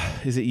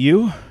 Is it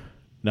you?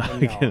 No,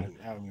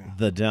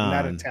 the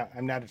Don.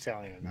 I'm not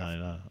Italian enough.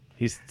 No,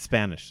 he's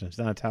Spanish. He's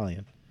not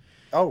Italian.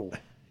 Oh,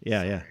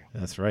 yeah,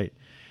 that's right.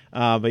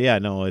 But yeah,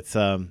 no, it's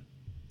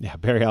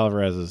Barry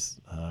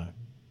Alvarez's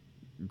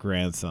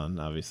grandson.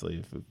 Obviously,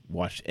 if you've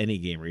watched any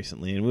game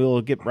recently, and we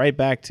will get right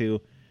back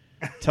to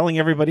telling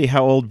everybody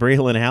how old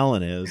Braylon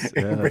Allen is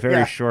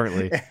very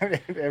shortly.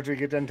 After we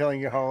get done telling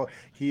you how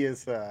he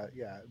is,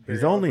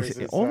 he's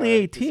only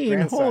 18.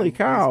 Holy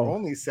cow! He's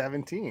only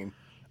 17.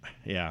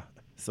 Yeah,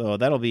 so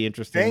that'll be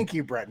interesting. Thank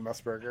you, Brett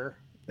Musburger.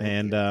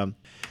 I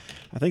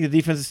think the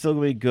defense is still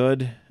going to be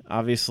good.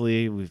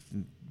 Obviously, we've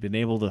been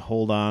able to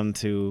hold on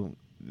to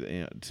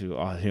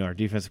our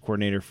defensive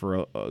coordinator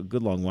for a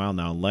good long while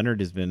now. Leonard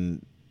has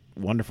been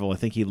wonderful. I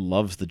think he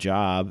loves the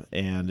job,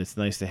 and it's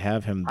nice to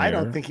have him there. I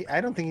don't think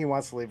he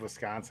wants to leave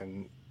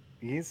Wisconsin.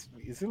 He's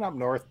an up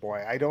north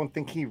boy. I don't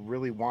think he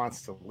really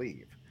wants to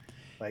leave.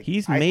 Like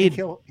he's made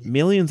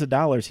millions of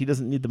dollars. He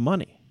doesn't need the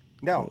money.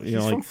 No,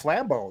 he's from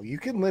Flambeau. You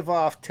can live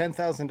off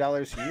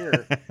 $10,000 a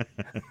year.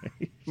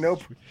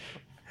 Nope.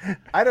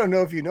 I don't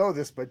know if you know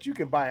this, but you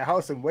can buy a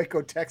house in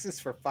Waco, Texas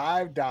for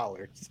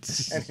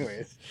 $5.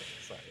 Anyways,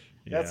 sorry.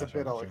 That's a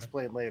bit I'll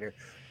explain later.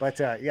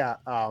 But I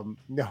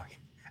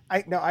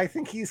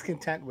think he's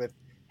content with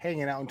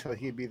hanging out until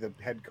he'd be the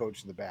head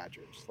coach of the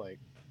Badgers. Like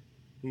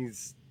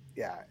he's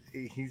got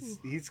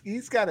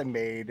it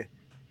made.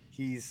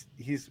 He's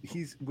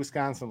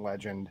Wisconsin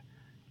legend.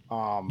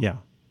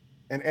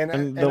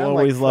 And they'll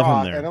always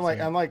love him there.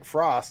 And unlike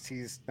Frost,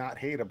 he's not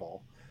hateable.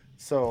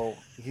 So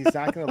he's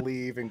not going to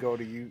leave and go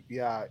to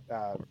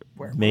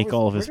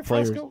all of his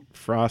players.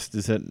 Frost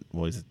is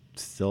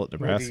still at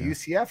Nebraska.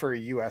 UCF or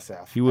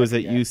USF? He was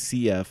at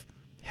UCF.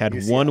 Had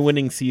UCF. One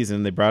winning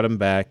season. They brought him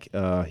back.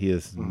 He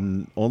has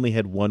only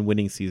had one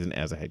winning season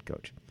as a head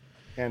coach.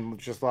 And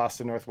just lost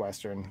to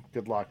Northwestern.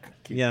 Good luck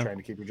trying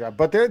to keep your job.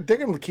 But they're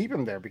going to keep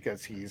him there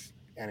because he's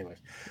 – anyways.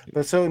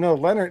 But so, no,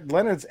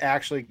 Leonard's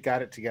actually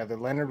got it together.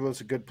 Leonard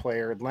was a good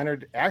player.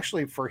 Leonard,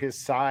 actually, for his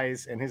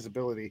size and his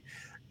ability,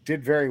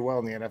 did very well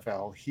in the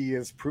NFL. He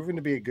is proven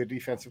to be a good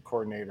defensive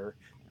coordinator.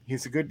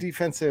 He's a good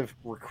defensive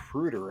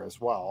recruiter as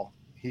well.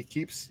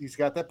 He's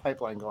got that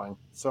pipeline going.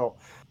 So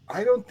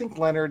I don't think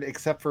Leonard,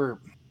 except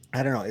for,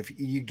 I don't know, if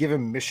you give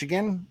him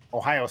Michigan,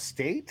 Ohio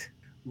State,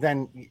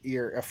 then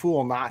you're a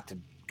fool not to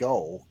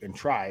go and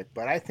try.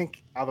 But I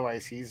think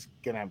otherwise he's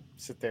going to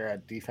sit there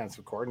at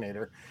defensive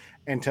coordinator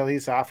until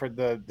he's offered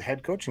the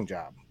head coaching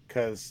job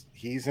because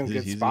he's in a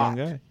good spot. A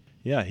young guy.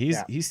 Yeah,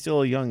 he's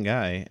still a young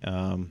guy.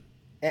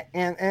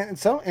 And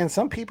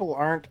some people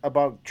aren't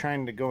about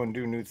trying to go and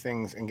do new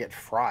things and get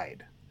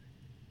fried.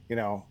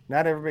 Not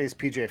everybody's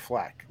PJ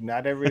Fleck.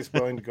 Not everybody's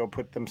willing to go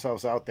put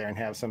themselves out there and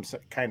have some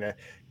kind of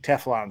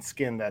Teflon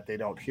skin that they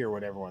don't hear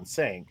what everyone's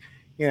saying.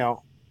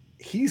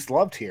 He's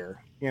loved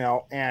here,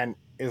 and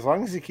as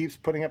long as he keeps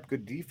putting up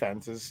good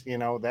defenses,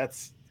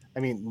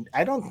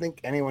 I don't think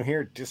anyone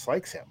here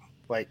dislikes him.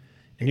 Like,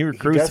 and he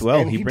recruits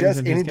well. He does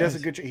a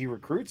good job. He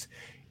recruits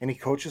and he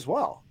coaches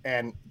well,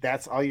 and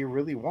that's all you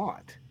really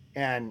want.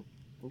 And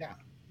I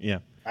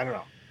don't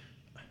know.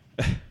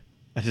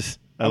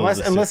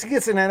 Unless he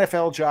gets an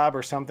NFL job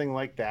or something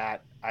like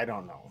that, I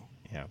don't know.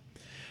 Yeah,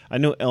 I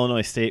know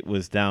Illinois State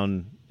was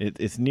down.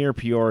 It's near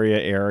Peoria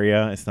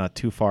area. It's not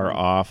too far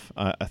off.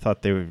 I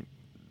thought they were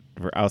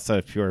outside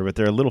of Peoria, but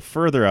they're a little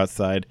further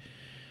outside.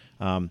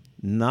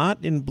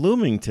 Not in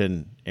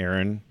Bloomington,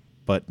 Aaron,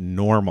 but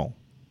Normal.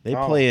 They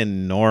play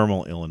in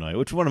Normal, Illinois,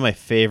 which is one of my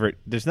favorite.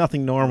 There's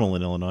nothing normal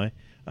in Illinois.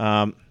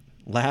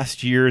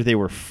 Last year they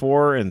were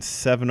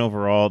 4-7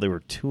 overall. They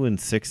were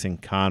 2-6 in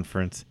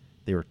conference.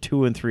 They were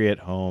 2-3 at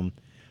home.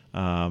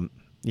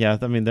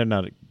 They're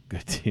not a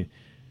good team.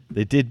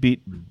 They did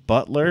beat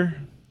Butler.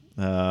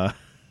 They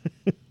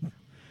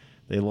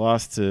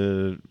lost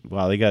to.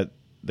 Wow, they got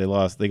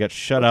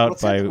shut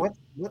out by. What's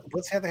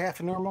the other half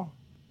of Normal?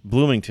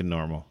 Bloomington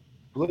Normal.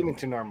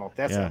 Bloomington Normal.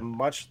 That's a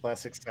much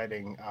less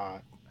exciting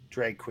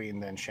drag queen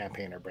than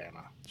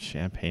Champaign-Urbana.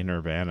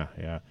 Champaign-Urbana,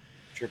 yeah.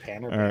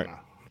 Champaign-Urbana.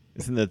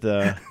 Isn't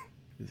that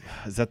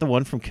is that the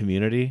one from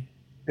Community?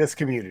 This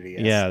Community,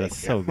 yes. Yeah, that's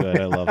so good.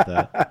 I love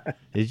that.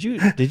 Did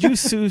you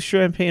sue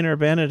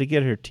Champaign-Urbana to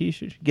get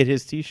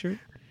his T-shirt?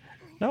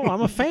 No,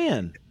 I'm a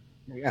fan.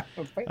 Yeah.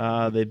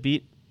 They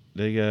beat.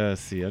 They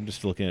see. I'm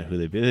just looking at who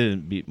they beat. They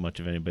didn't beat much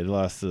of anybody. They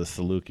lost to the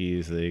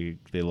Salukis.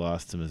 They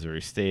lost to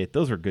Missouri State.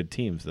 Those were good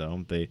teams,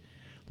 though. They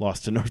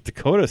lost to North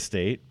Dakota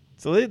State.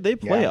 So they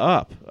play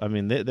up. I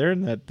mean, they're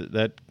in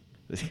that.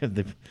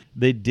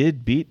 They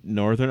did beat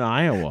Northern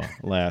Iowa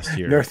last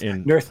year.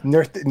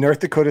 North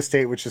Dakota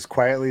State, which is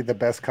quietly the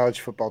best college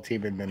football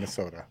team in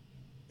Minnesota.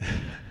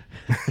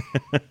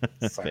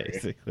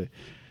 Basically,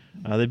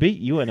 they beat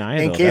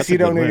UNI. In case you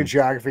don't know your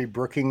geography,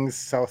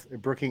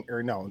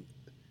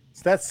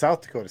 So that's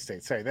South Dakota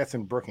State. Sorry, that's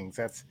in Brookings.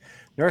 That's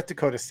North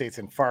Dakota State's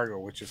in Fargo,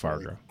 which is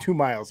only 2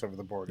 miles over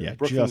the border. Yeah,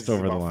 Brookings just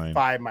over the line.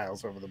 5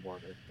 miles over the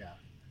border. Yeah.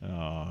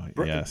 Oh,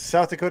 yes.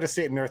 South Dakota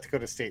State and North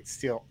Dakota State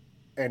steal,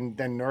 and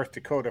then North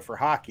Dakota for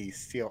hockey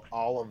steal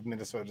all of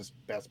Minnesota's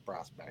best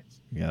prospects.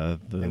 Yeah,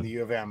 and the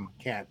U of M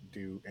can't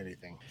do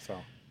anything. So.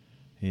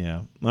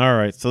 Yeah. All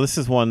right. So this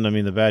is one. I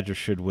mean, the Badgers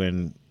should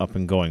win up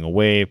and going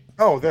away.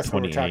 Oh, that's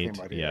what we're talking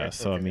about here. Yeah. Right?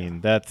 So I mean,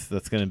 that's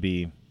going to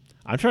be.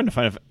 I'm trying to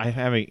find if I'm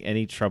having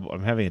any trouble.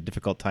 I'm having a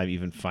difficult time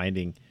even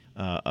finding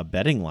a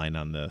betting line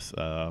on this.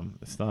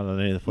 It's not on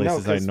any of the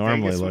places I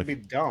normally Vegas look. Would be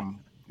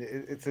dumb.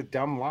 It's a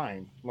dumb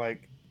line.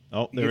 Like,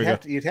 oh, there we go.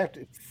 You'd have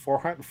to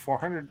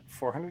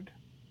 400.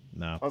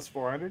 No. Plus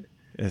 400.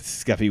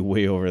 It's got to be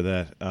way over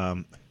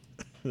that.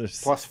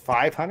 Plus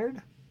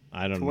 500.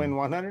 I don't know. To win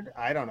 100.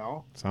 I don't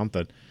know.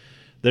 Something.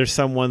 There's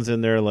some ones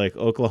in there like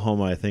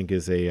Oklahoma. I think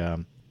is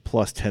a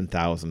plus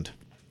 10,000.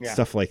 Yeah.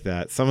 Stuff like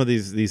that. Some of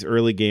these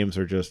early games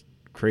are just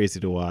crazy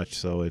to watch.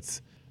 So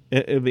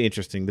it'll be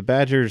interesting. The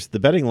Badgers. The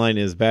betting line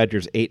is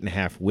Badgers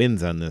 8.5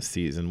 wins on this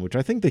season, which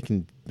I think they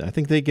can. I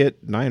think they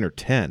get 9 or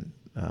 10.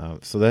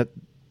 So that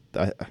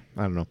I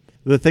don't know.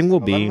 The thing will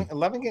be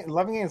 11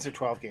 games or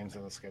 12 games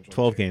on the schedule.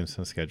 12 games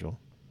on the schedule.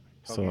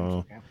 So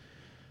games, okay.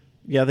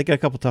 Yeah, they got a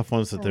couple tough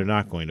ones that they're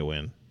not going to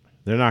win.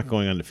 They're not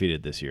going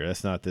undefeated this year.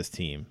 That's not this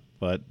team.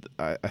 But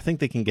I think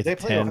they can get to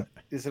 10.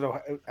 Is it?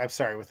 I'm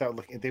sorry, without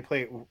looking. They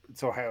play.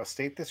 It's Ohio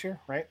State this year,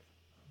 right?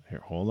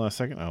 Here, hold on a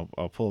second.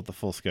 I'll pull up the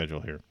full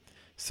schedule here.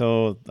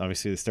 So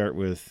obviously they start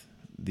with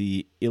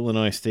the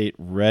Illinois State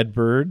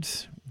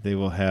Redbirds. They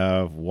will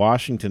have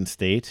Washington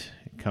State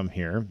come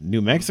here.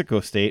 New Mexico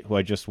State, who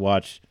I just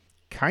watched,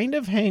 kind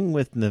of hang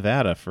with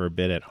Nevada for a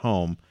bit at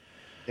home.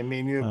 I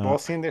mean, you've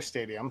both seen their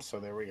stadium, so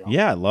there we go.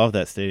 Yeah, I love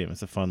that stadium.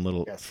 It's a fun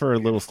little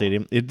little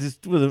stadium. It is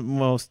one of the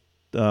most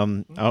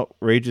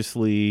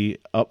outrageously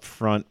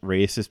upfront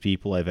racist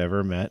people I've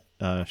ever met.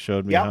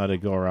 Showed me how to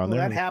go around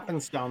there. That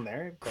happens down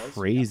there. It does.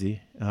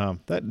 Crazy.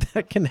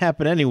 That can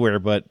happen anywhere,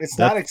 but it's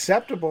not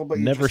acceptable. But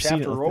you never just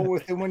have to roll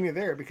with it when you're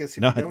there, because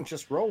if you don't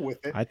just roll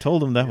with it. I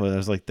told him that I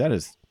was like, that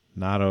is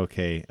not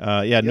okay.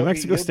 New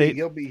Mexico State.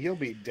 You'll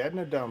be dead in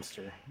a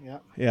dumpster. Yeah.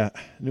 Yeah.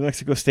 New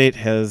Mexico State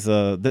has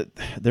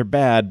they're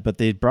bad, but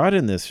they brought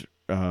in this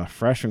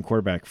freshman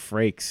quarterback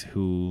Frakes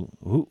who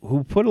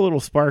put a little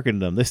spark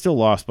into them. They still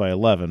lost by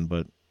 11,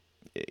 but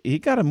he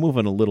got them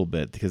moving a little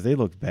bit because they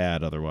looked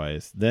bad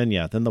otherwise. Then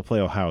they'll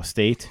play Ohio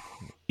State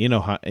in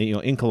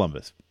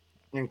Columbus.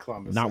 In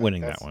Columbus. Not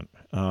winning that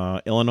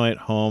one. Illinois at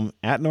home.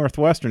 At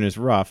Northwestern is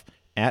rough.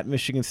 At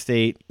Michigan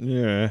State,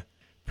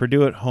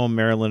 Purdue at home,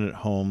 Maryland at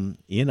home,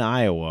 in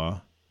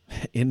Iowa,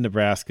 in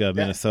Nebraska,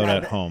 Minnesota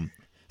at home.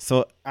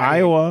 So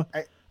Iowa,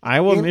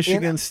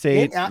 Michigan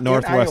State,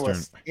 Northwestern.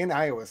 In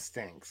Iowa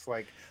stinks.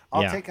 Like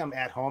I'll take them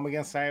at home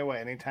against Iowa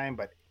anytime,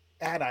 but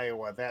at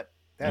Iowa,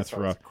 that's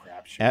rough. A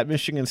crap shoot. At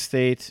Michigan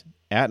State,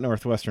 at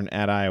Northwestern,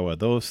 at Iowa.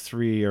 Those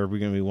three are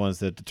going to be ones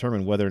that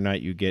determine whether or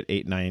not you get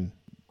 8, 9,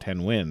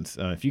 10 wins.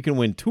 If you can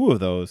win 2 of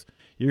those,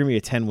 you're going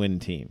to be a 10-win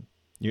team.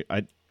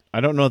 I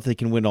don't know if they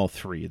can win all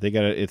 3.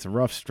 It's a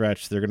rough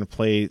stretch. They're going to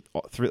play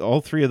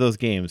all 3 of those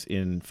games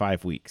in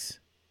 5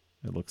 weeks.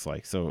 It looks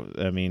like. So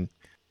I mean,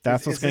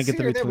 that's what's going to get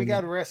them between.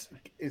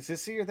 Is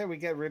this the year that we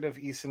get rid of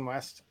East and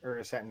West, or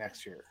is that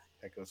next year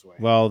that goes away?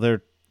 Well,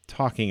 they're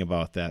talking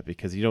about that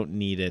because you don't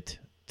need it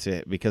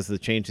because of the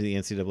change in the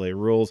NCAA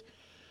rules.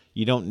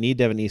 You don't need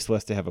to have an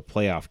East-West to have a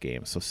playoff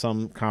game. So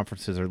some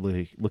conferences are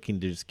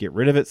looking to just get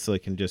rid of it so they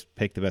can just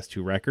pick the best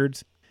 2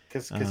 records.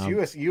 Because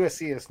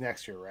USC is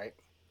next year, right?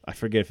 I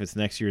forget if it's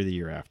next year or the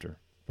year after,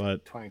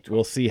 but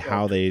we'll see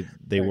how they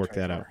work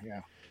that out.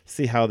 Yeah.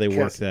 See how they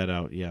work that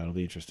out. Yeah, it'll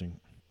be interesting.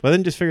 But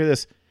then just figure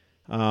this.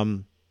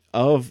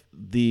 Of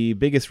the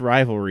biggest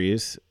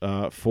rivalries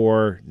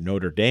for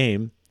Notre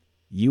Dame,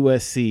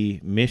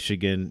 USC,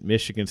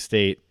 Michigan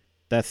State,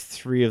 that's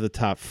 3 of the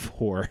top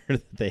 4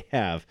 that they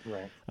have.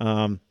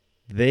 Right.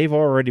 They've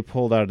already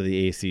pulled out of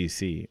the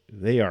ACC.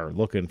 They are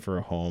looking for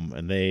a home,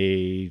 and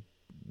they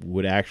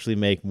would actually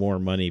make more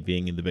money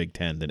being in the Big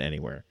Ten than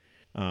anywhere.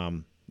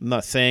 I'm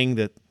not saying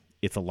that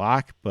it's a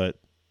lock, but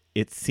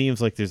it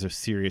seems like there's a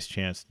serious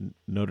chance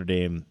Notre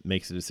Dame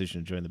makes a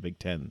decision to join the Big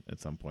Ten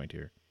at some point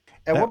here.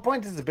 At what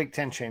point does the Big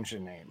Ten change the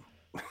name?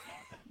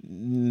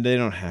 They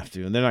don't have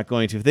to, and they're not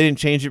going to. If they didn't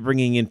change it,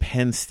 bringing in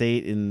Penn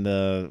State in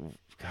the,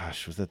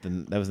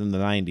 that was in the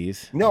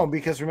 90s. No,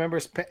 because remember,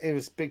 it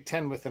was Big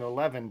Ten with an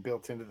 11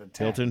 built into the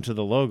 10. Built into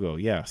the logo,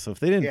 yeah. So if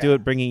they didn't do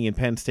it, bringing in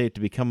Penn State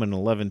to become an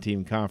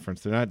 11-team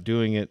conference, they're not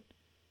doing it,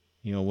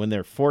 when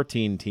they're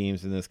 14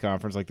 teams in this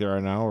conference like there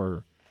are now,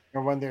 or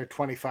when they're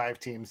 25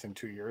 teams in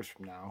 2 years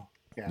from now.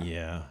 Yeah.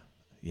 Yeah.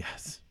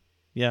 Yes.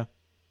 Yeah.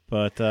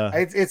 But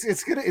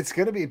it's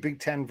gonna be Big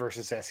Ten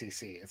versus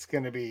SEC. It's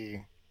gonna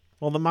be.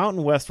 Well, the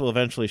Mountain West will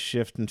eventually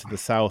shift into the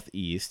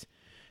Southeast,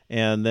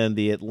 and then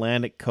the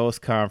Atlantic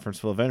Coast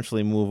Conference will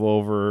eventually move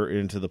over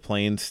into the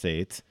Plains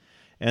states,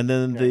 and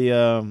then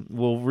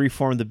we'll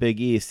reform the Big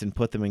East and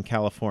put them in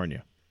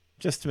California,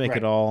 just to make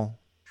it all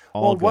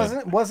good.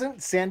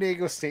 Wasn't San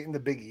Diego State in the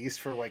Big East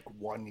for like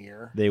 1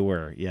 year? They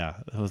were, yeah.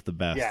 That was the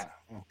best. Yeah,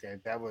 okay,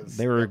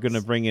 They were going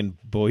to bring in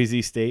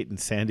Boise State and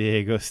San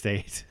Diego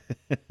State.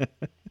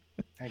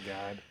 Thank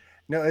God.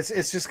 No, it's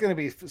just going to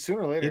be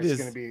sooner or later. It's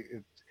going to be.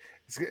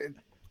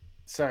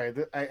 Sorry,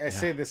 I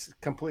say this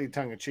completely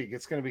tongue in cheek.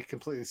 It's going to be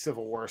completely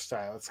Civil War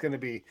style. It's going to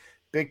be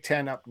Big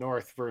Ten up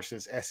north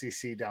versus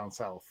SEC down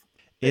south.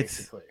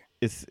 Basically,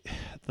 it's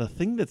the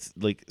thing that's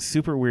like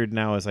super weird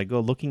now is I go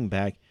looking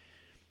back,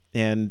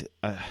 and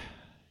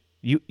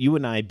you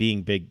and I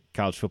being big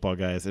college football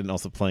guys and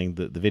also playing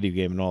the video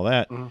game and all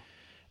that.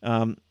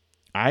 Mm-hmm.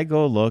 I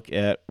go look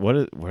at what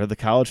are the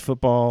college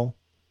football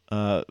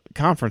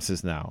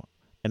conferences now.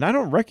 And I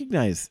don't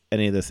recognize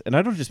any of this. And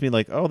I don't just mean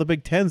like, oh, the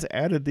Big Ten's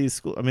added these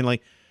schools. I mean,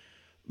 like,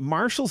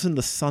 Marshall's in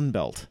the Sun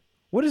Belt.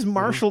 What is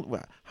Marshall?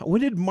 Mm-hmm.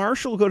 When did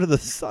Marshall go to the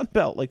Sun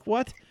Belt? Like,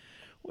 what?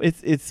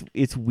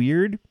 It's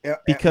weird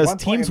because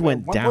teams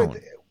went down.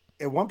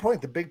 At one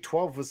point, the Big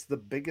 12 was the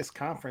biggest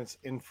conference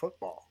in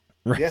football.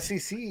 Right.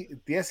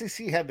 The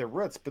SEC had their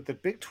roots, but the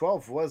Big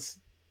 12 was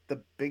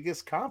the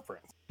biggest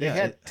conference. They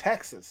had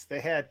Texas.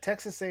 They had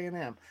Texas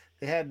A&M.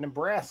 They had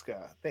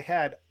Nebraska. They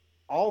had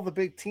all the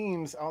big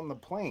teams on the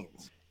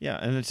plains. Yeah,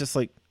 and it's just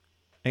like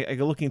I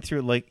go looking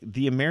through like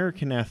the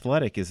American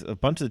Athletic is a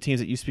bunch of the teams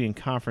that used to be in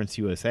Conference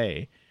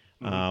USA.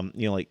 Mm-hmm.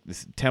 Like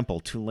this Temple,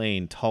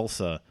 Tulane,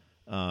 Tulsa,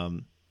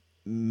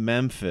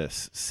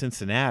 Memphis,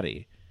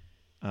 Cincinnati.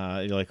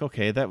 You're like,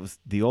 okay, that was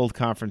the old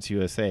Conference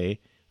USA.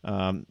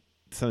 Some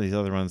of these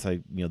other ones,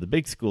 the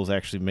big schools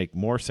actually make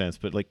more sense.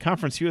 But like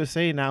Conference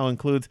USA now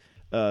includes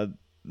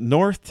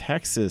North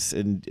Texas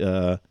and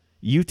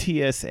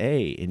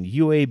UTSA and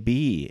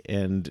UAB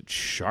and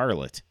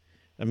Charlotte.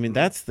 I mean,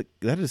 that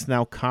is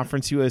now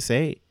Conference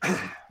USA.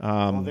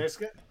 Well, there's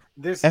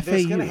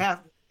going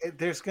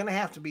to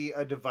have to be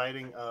a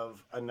dividing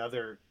of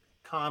another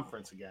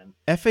conference again.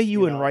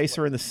 FAU and Rice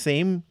are in the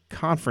same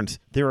conference.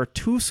 There are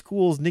two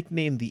schools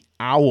nicknamed the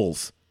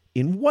Owls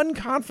in one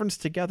conference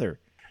together.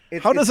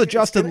 How does a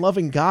Justin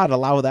loving God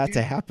allow that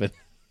to happen?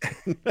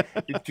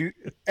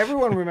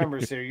 Everyone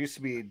remembers there used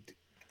to be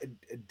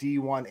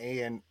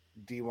D1A and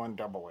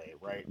D1AA,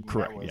 right?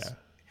 Correct.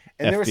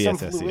 And there was some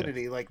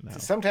fluidity.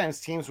 Sometimes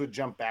teams would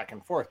jump back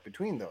and forth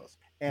between those.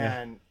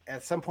 And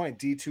at some point,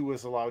 D2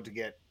 was allowed to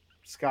get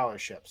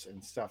scholarships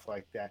and stuff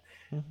like that.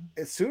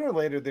 Mm-hmm. Sooner or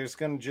later, there's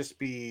going to just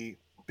be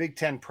Big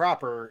Ten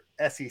proper,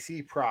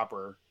 SEC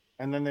proper,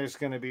 and then there's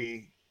going to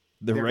be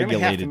the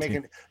regulated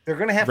teams. They're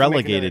going to have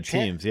relegated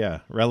teams,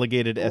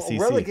 relegated SEC,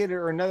 relegated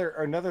or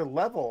another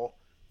level,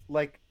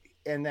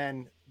 and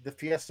then the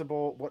Fiesta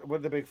Bowl. What are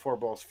the big four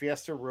bowls?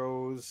 Fiesta,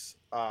 Rose,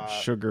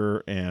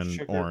 Sugar,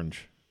 and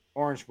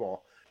Orange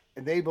Bowl,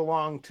 and they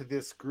belong to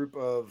this group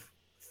of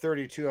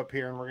 32 up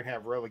here, and we're going to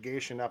have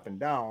relegation up and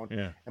down.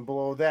 Yeah. And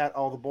below that,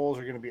 all the bowls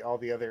are going to be all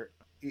the other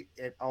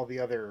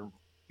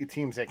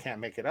teams that can't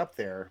make it up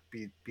there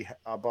be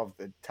above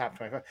the top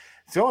 25.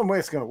 It's the only way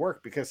it's going to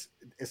work, because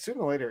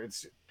sooner or later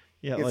it's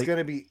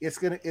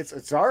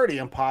already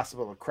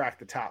impossible to crack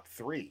the top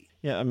three.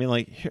 Yeah, I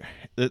mean,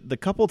 the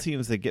couple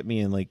teams that get me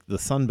in the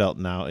Sun Belt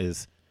now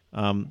is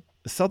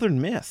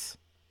Southern Miss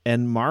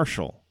and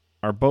Marshall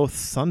are both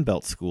Sun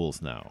Belt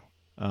schools now.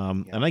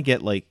 And I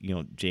get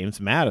James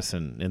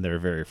Madison in their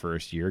very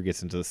first year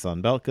gets into the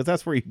Sun Belt because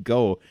that's where you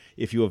go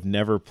if you have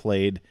never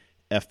played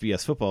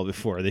FBS football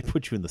before. They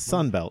put you in the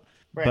Sun Belt.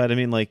 Right. But I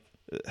mean,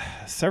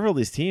 several of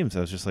these teams, I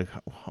was just like,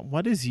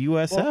 what is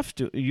USF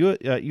do?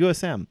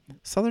 USM,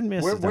 Southern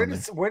Miss.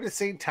 Where did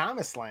St.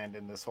 Thomas land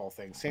in this whole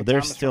thing?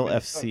 They're still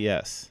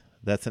FCS.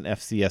 That's an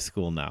FCS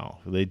school now.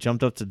 They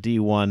jumped up to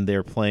D1.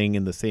 They're playing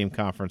in the same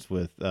conference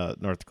with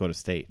North Dakota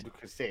State.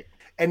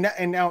 And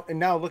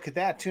now look at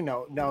that too.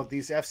 Now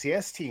these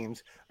FCS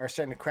teams are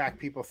starting to crack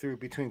people through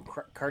between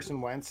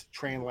Carson Wentz,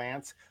 Trey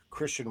Lance,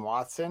 Christian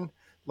Watson.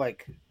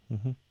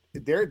 Mm-hmm.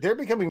 They're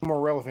becoming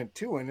more relevant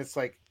too. And it's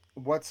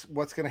what's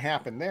going to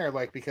happen there?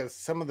 Because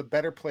some of the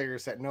better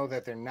players that know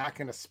that they're not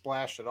going to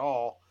splash at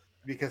all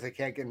because they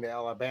can't get into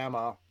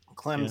Alabama,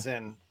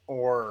 Clemson,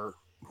 or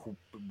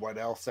what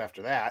else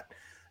after that.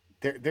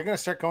 They're going to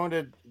start going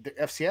to the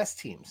FCS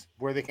teams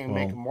where they can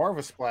make more of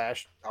a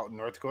splash out in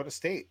North Dakota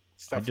State.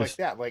 Stuff like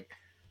that.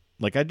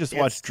 I just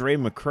watched Dre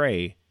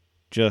McCray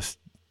just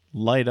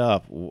light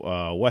up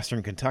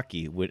Western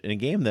Kentucky in a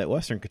game that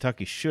Western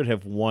Kentucky should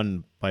have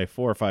won by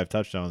 4 or 5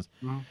 touchdowns.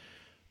 Mm-hmm.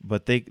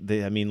 But they,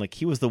 I mean, like,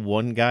 he was the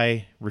one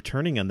guy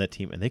returning on that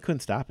team, and they couldn't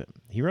stop him.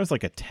 He runs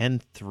like a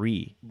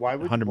 10-3 Why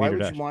would 100-meter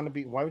dash. you want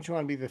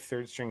to be the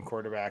third string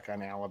quarterback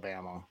on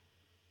Alabama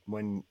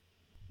when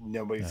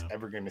nobody's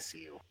ever going to see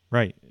you?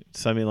 Right.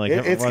 So I mean, like,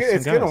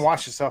 it's going to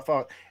wash itself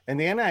out. And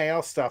the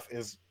NIL stuff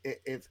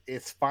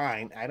it's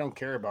fine. I don't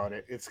care about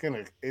it. It's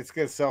gonna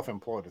self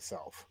implode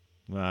itself.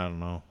 I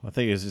don't know. I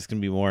think it's just going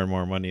to be more and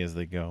more money as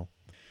they go.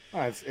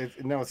 It's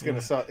going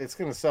to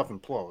self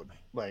implode.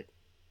 Like,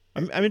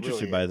 I'm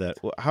interested by that.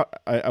 How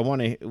I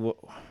want to.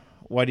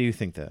 Why do you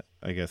think that?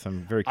 I guess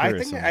I'm very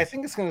curious. I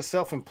think it's going to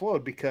self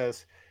implode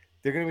because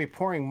they're going to be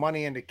pouring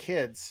money into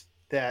kids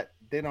that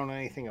they don't know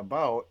anything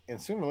about,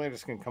 and sooner or later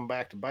it's going to come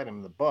back to bite them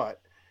in the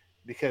butt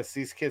because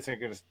these kids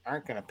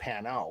aren't going to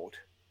pan out.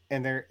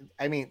 And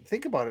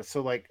think about it.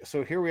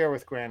 So here we are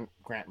with Grant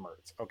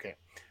Mertz. Okay,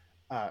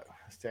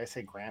 did I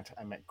say Grant?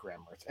 I meant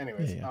Graham Mertz.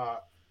 Anyways, yeah.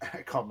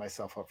 I called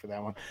myself up for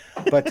that one.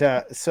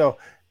 But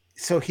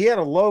so he had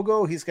a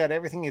logo. He's got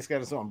everything. He's got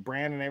his own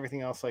brand and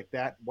everything else like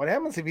that. What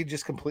happens if he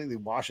just completely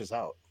washes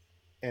out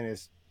and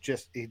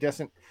he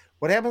doesn't?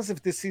 What happens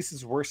if this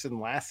season's worse than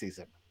last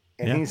season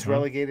and he's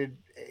relegated?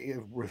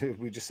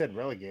 We just said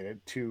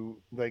relegated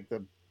to like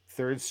the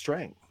third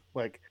string.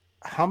 Like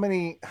how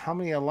many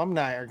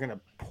alumni are going to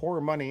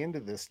pour money into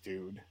this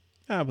dude?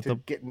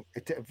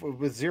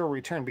 With zero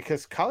return,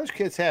 because college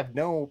kids have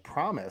no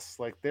promise.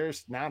 Like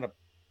there's not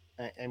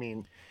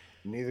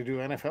neither do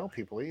NFL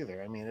people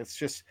either. I mean,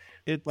 it's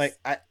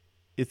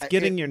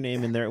getting your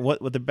name in there.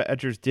 What the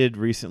Badgers did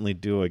recently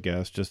do, I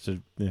guess, just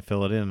to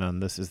fill it in on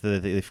this, is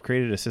that they've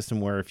created a system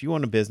where if you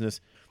own a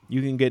business,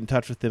 you can get in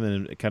touch with them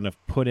and kind of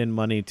put in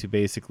money to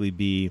basically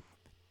be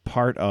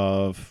part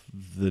of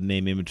the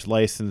name, image,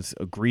 license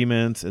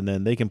agreements, and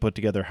then they can put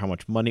together how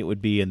much money it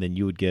would be, and then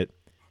you would get,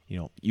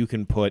 you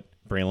can put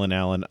Braylon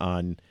Allen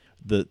on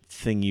the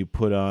thing you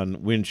put on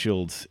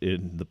windshields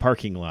in the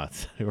parking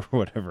lots or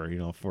whatever,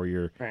 for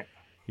your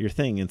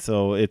thing. And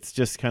so it's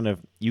just kind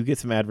of, you get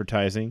some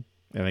advertising,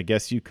 and I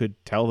guess you could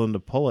tell them to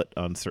pull it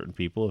on certain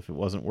people if it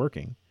wasn't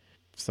working.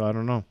 So I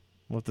don't know.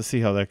 We'll have to see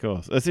how that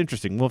goes. That's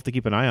interesting. We'll have to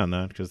keep an eye on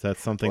that because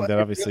that's something that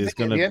obviously is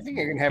going to be big. The other thing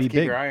you're going to have to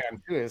keep your eye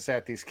on too is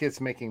that these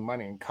kids making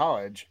money in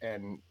college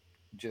and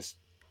just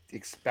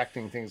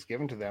expecting things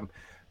given to them,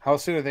 how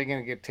soon are they going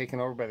to get taken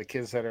over by the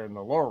kids that are in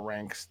the lower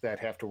ranks that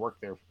have to work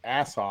their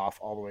ass off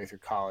all the way through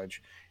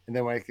college? And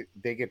then when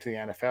they get to the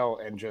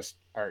NFL and just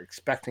are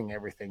expecting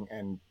everything.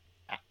 And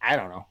I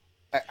don't know.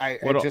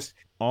 What'll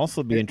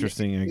also be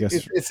interesting, I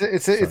guess.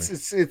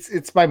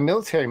 It's my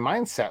military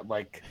mindset.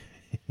 Like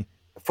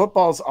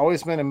football's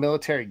always been a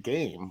military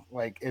game.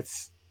 Like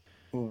it's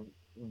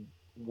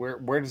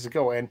where does it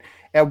go? And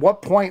at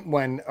what point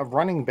when a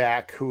running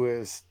back who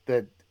is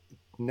the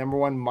number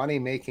one money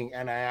making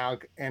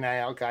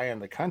NIL guy in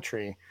the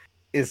country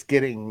is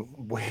getting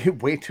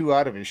way too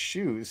out of his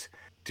shoes,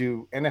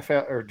 do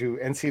NFL or do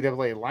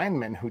NCAA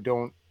linemen who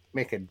don't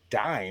make a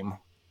dime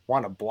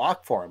want to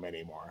block for him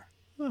anymore?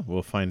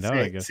 We'll find out,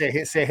 I guess. Say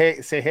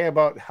hey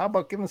how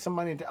about giving some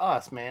money to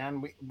us,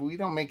 man? We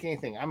don't make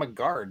anything. I'm a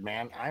guard,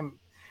 man.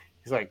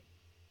 He's like,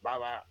 blah,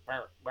 blah,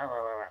 blah, blah,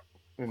 blah.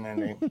 And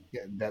then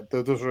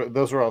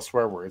those were all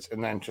swear words.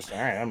 And then just, all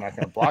right, I'm not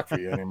going to block for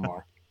you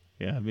anymore.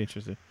 Yeah, I'd be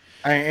interested.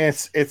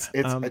 It's going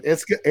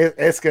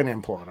to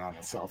implode on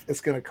itself.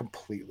 It's going to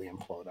completely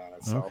implode on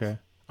itself. Okay.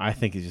 I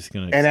think it's just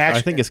going to.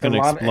 I think it's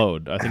going to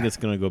explode. I think it's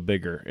going to go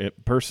bigger.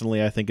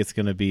 Personally, I think it's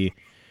going to be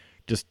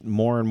just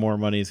more and more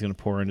money is going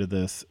to pour into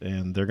this,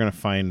 and they're going to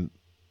find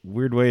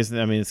weird ways.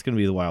 I mean, it's going to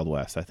be the Wild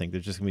West. I think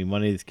there's just going to be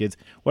money. These kids.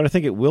 What I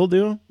think it will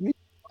do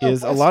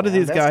is a lot of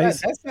these guys.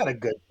 That's not a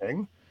good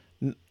thing.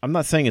 I'm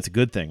not saying it's a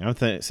good thing. I'm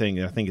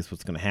saying I think it's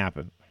what's going to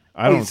happen.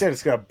 You said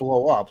it's going to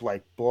blow up.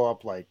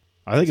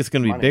 I think it's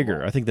going to be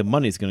bigger. I think the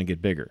money's going to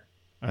get bigger.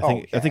 I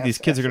think these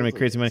kids are going to make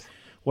crazy money.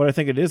 What I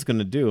think it is going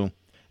to do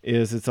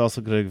is it's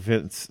also going to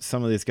convince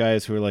some of these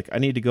guys who are like, I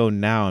need to go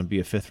now and be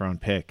a 5th round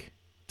pick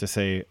to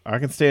say, I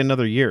can stay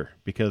another year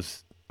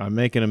because I'm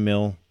making $1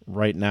 million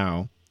right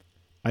now.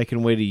 I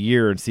can wait a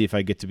year and see if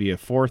I get to be a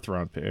 4th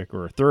round pick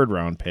or a 3rd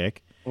round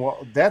pick.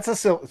 Well, that's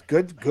a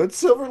good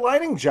silver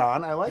lining,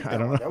 John. I like that.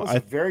 That was a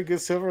very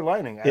good silver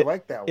lining. I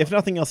like that one. If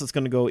nothing else, it's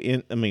going to go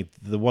in. I mean,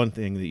 the one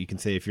thing that you can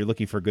say if you're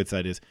looking for a good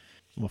side is,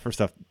 well,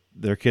 first off,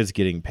 their kids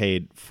getting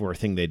paid for a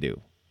thing they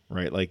do,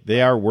 right? Like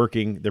they are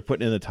working, they're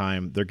putting in the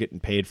time, they're getting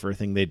paid for a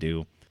thing they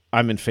do.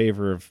 I'm in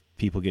favor of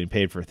people getting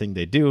paid for a thing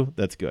they do.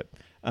 That's good.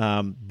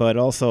 But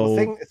also,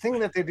 the thing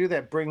that they do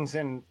that brings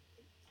in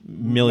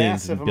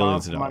millions and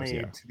billions of dollars,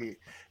 money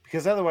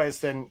because otherwise,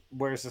 then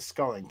where's the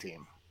sculling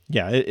team?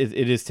 Yeah,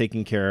 it is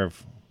taking care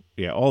of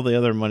all the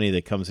other money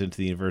that comes into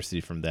the university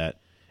from that.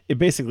 It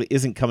basically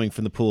isn't coming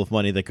from the pool of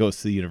money that goes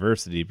to the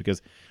university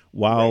because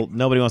while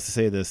nobody wants to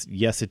say this,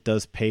 yes, it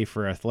does pay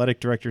for athletic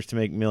directors to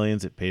make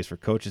millions. It pays for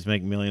coaches to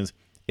make millions.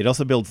 It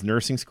also builds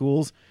nursing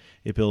schools.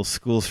 It builds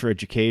schools for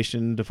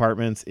education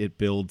departments. It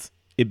builds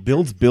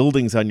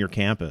buildings on your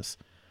campus.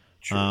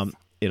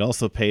 it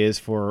also pays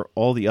for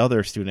all the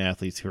other student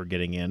athletes who are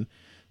getting in,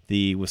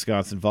 the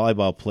Wisconsin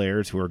volleyball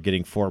players who are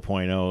getting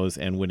 4.0s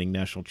and winning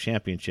national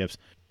championships.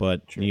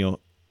 But, True.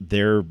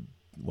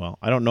 well,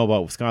 I don't know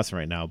about Wisconsin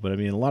right now, but I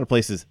mean, in a lot of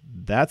places,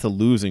 that's a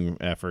losing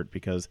effort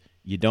because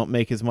you don't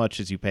make as much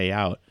as you pay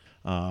out.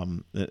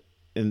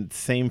 And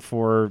same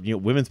for,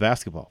 women's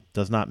basketball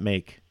does not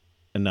make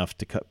enough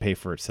to pay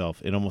for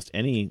itself in almost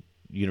any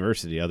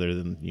university other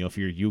than, if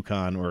you're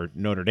UConn or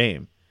Notre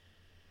Dame.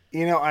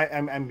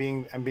 I'm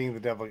being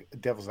the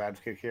devil's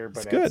advocate here,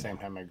 but at the same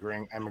time,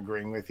 I'm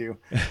agreeing with you.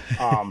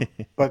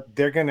 But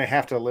they're going to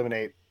have to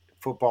eliminate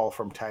football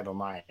from Title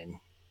IX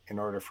in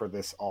order for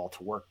this all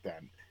to work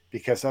then,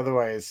 because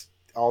otherwise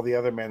all the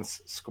other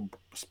men's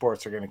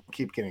sports are going to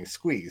keep getting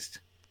squeezed.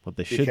 What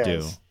they should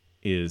do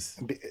is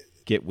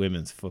get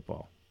women's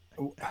football.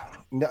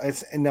 No,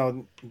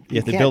 you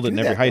have to build it in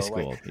every high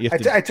school.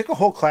 I took a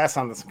whole class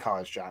on this in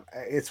college, John.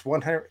 It's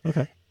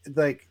 100,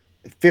 like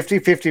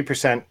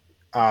 50%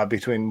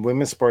 between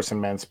women's sports and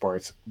men's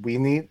sports.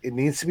 It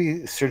needs to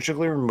be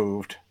surgically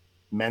removed,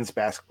 men's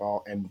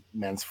basketball and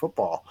men's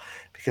football,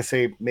 because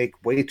they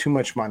make way too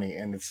much money,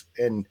 and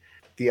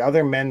the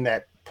other men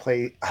that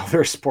play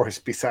other sports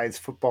besides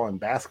football and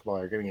basketball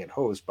are going to get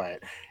hosed by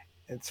it.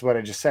 It's what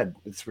I just said.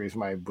 It's the reason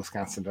why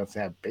Wisconsin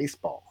doesn't have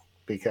baseball,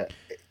 because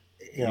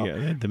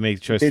to make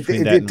choice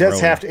between it does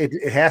have to.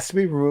 It has to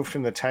be removed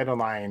from the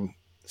Title IX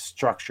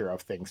structure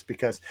of things,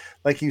 because,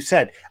 like you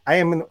said,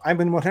 I'm in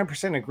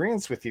 100%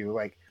 agreement with you.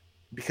 Like,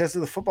 because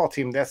of the football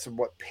team, that's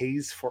what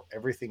pays for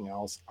everything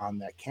else on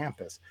that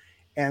campus,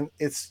 and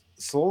it's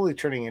slowly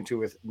turning into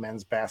with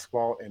men's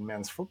basketball and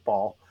men's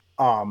football.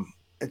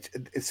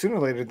 It's sooner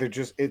or later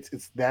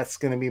that's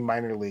going to be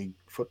minor league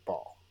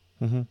football.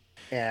 Mm-hmm.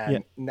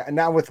 And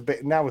not with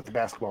the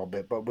basketball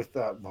bit, but with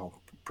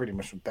pretty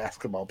much with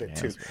basketball bit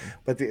too.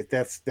 But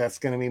that's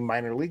going to be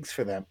minor leagues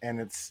for them, and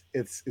it's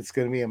just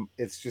going to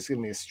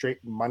be a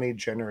straight money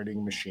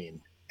generating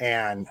machine.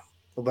 And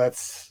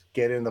let's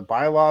get in the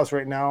bylaws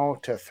right now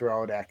to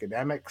throw out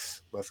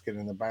academics. Let's get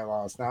in the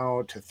bylaws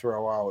now to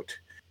throw out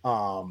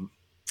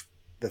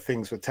the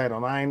things with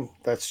Title IX.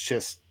 Let's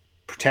just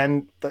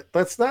pretend.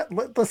 Let's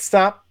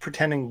stop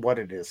pretending what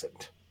it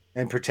isn't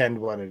and pretend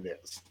what it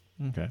is.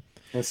 Okay.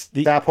 And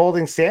stop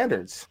holding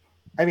standards.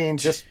 I mean,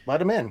 just let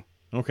them in.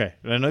 Okay.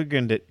 I know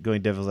you're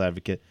going devil's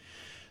advocate.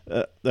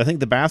 I think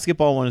the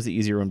basketball one is the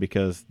easier one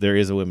because there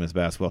is a women's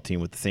basketball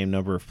team with the same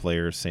number of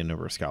players, same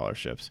number of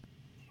scholarships.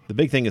 The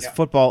big thing is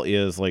football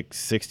is like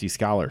 60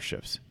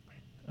 scholarships,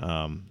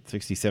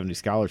 60, 70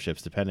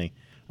 scholarships, depending.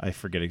 I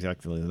forget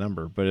exactly the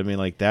number, but I mean,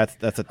 like that's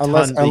a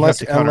ton.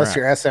 Unless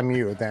you're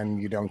SMU, then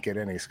you don't get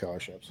any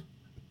scholarships.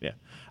 Yeah,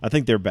 I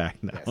think they're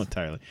back now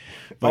entirely.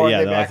 But are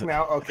they back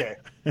now? Okay.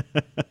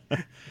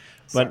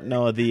 But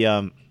no,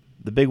 the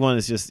big one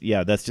is just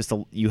that's just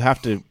you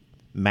have to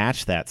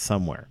match that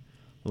somewhere,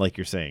 like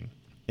you're saying.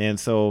 And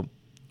so,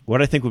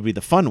 what I think would be the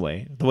fun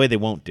way, the way they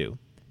won't do,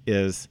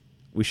 is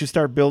we should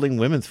start building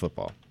women's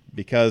football,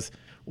 because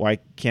why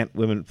can't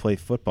women play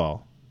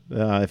football?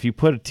 If you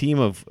put a team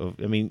of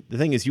I mean, the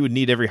thing is, you would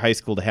need every high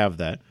school to have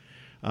that,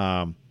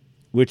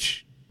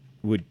 which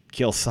would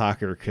kill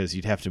soccer because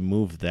you'd have to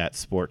move that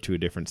sport to a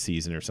different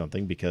season or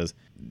something. Because,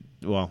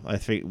 well, I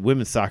think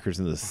women's soccer's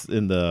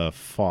in the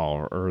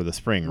fall or the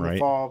spring, right?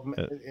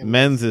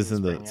 Men's is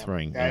in the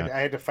spring. I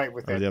had to fight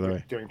with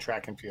that during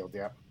track and field.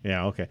 Yeah.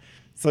 Yeah. Okay.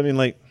 So I mean,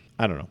 like,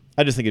 I don't know.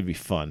 I just think it'd be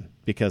fun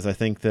because I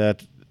think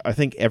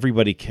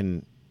everybody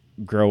can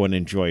grow and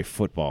enjoy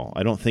football.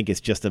 I don't think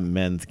it's just a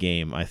men's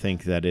game. I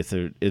think that it's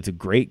a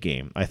great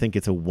game. I think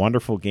it's a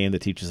wonderful game that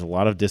teaches a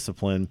lot of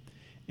discipline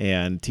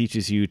and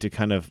teaches you to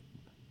kind of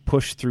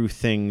push through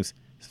things,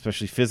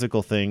 especially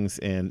physical things,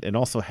 and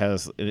also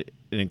has an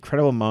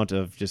incredible amount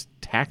of just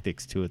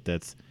tactics to it.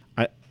 That's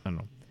I don't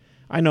know.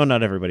 I know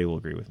not everybody will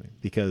agree with me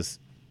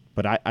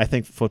but I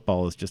think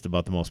football is just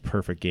about the most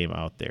perfect game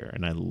out there,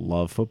 and I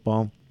love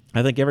football.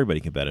 I think everybody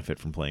can benefit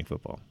from playing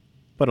football,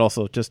 but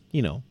also just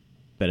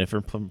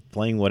benefit from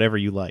playing whatever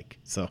you like.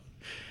 So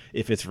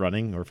if it's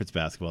running or if it's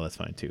basketball, that's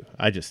fine too.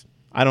 I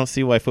don't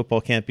see why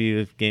football can't be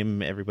a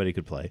game everybody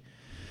could play.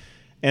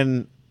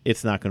 And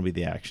it's not going to be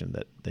the action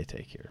that they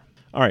take here.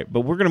 All right,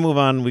 but we're going to move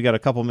on. We got a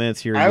couple minutes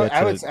here. I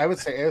would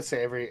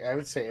say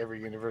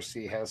every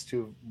university has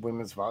two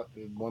women's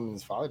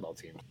volleyball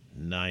teams.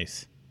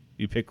 Nice.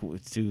 You pick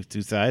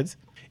two sides.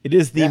 It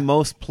is the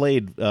most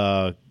played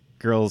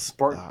girls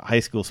sport. High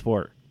school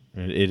sport.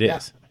 It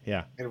is.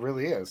 Yeah. It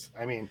really is.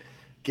 I mean,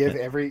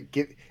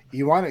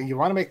 you want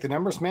to make the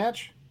numbers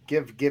match?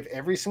 Give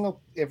every single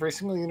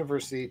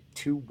university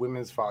two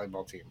women's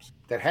volleyball teams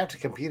that have to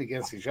compete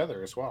against each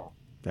other as well.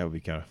 That would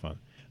be kind of fun.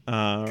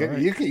 Right.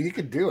 You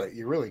could do it.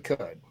 You really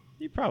could.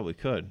 You probably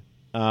could.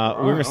 We're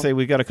gonna say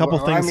we got a couple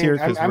things here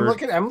because I'm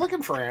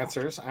looking for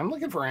answers. I'm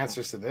looking for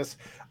answers to this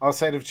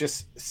outside of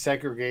just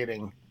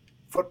segregaing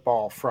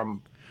football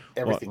from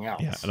everything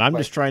else. Yeah, and I'm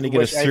just trying to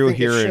get us through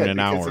here in an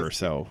hour or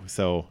so.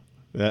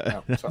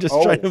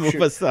 Just trying to move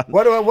us on.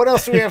 What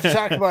else do we have to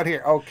talk about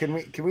here? Oh, can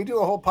we do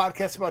a whole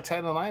podcast about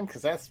Title IX?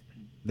 Because that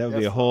would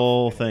be a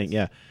whole thing.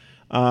 Yeah.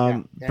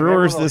 And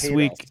Brewers everyone will this hate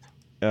week.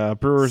 us.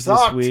 Brewers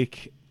Sucked. this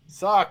week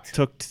Sucked.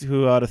 took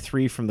 2 out of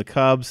 3 from the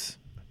Cubs.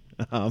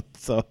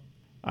 So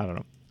I don't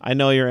know. I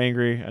know you're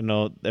angry. I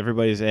know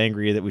everybody's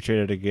angry that we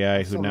traded a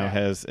guy who now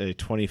has a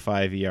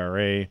 25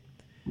 ERA.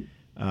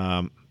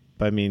 But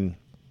I mean,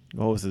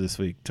 what was it this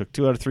week? Took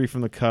 2 out of 3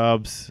 from the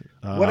Cubs.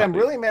 What I'm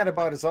really mad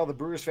about is all the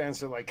Brewers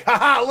fans are like,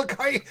 "Ha! Look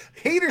how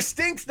Hader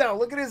stinks now.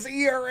 Look at his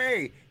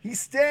ERA. He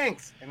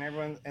stinks." And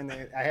everyone,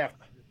 I have.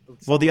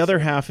 Well, the other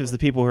half is the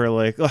people who are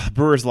like, oh,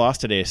 Brewers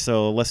lost today,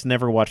 so let's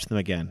never watch them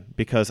again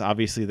because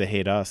obviously they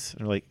hate us.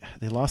 They're like,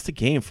 they lost the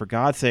game, for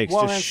God's sakes,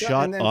 just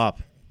shut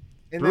up.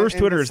 Brewers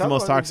Twitter is the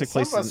most toxic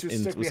place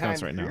in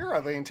Wisconsin right now. Hero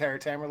the entire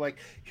time we're like,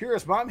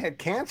 Hero's mom had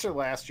cancer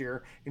last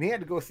year, and he had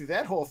to go through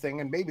that whole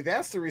thing, and maybe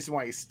that's the reason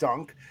why he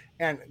stunk.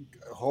 And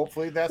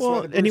hopefully that's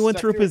why. And he went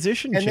through a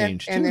position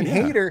change too. And then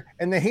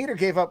Hader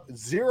gave up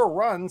 0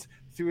 runs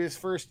through his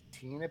first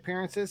teen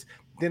appearances.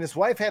 Then his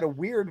wife had a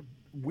weird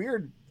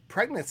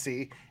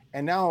pregnancy,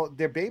 and now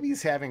their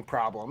baby's having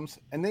problems.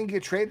 And then you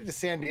get traded to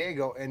San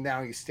Diego, and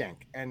now you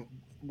stink. And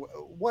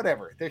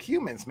whatever, they're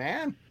humans,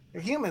 man.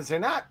 They're humans. They're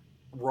not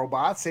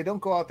robots. They don't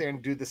go out there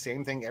and do the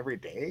same thing every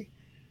day.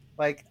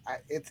 Like I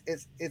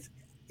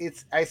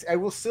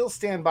will still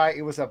stand by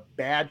it was a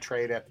bad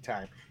trade at the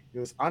time. It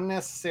was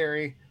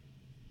unnecessary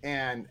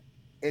and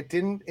it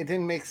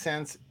didn't make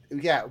sense.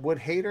 Yeah, would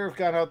Hader have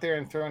gone out there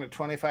and thrown a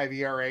 25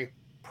 ERA?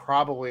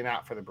 Probably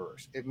not for the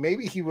Brewers.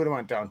 Maybe he would have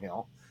went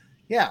downhill.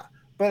 Yeah,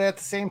 but at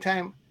the same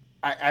time,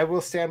 I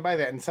will stand by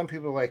that. And some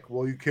people are like,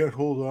 well, you can't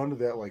hold on to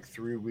that like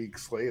 3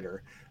 weeks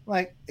later.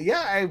 Like,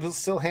 yeah, I will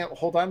still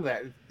hold on to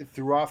that. It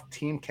threw off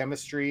team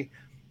chemistry,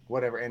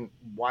 whatever. And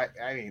why?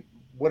 I mean,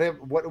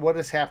 what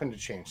has happened to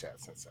change that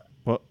since then?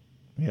 Well,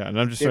 yeah, and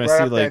I'm just trying to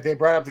see like they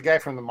brought up the guy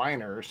from the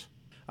minors.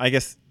 I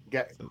guess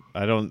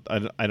I don't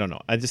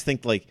know. I just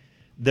think like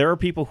there are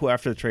people who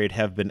after the trade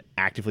have been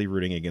actively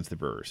rooting against the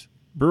Brewers.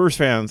 Brewers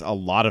fans, a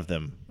lot of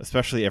them,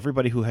 especially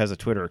everybody who has a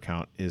Twitter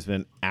account, has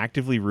been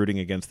actively rooting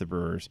against the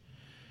Brewers.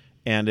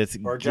 And it's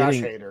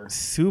getting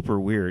super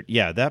weird.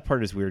 Yeah, that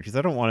part is weird because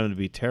I don't want him to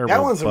be terrible.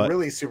 That one's a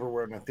really super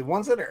weird one. The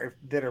ones that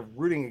are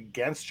rooting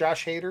against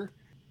Josh Hader,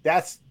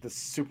 that's the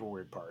super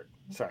weird part.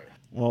 Sorry.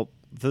 Well,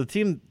 the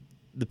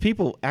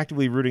people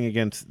actively rooting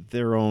against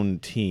their own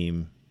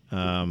team,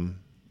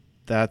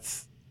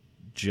 that's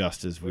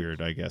just as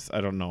weird, I guess.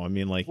 I don't know. I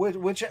mean, like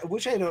which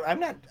I don't.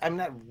 I'm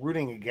not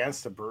rooting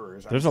against the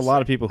Brewers. There's a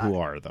lot of people who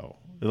are though.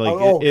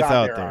 Like it's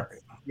out there.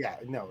 Yeah,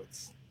 no,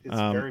 it's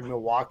very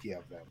Milwaukee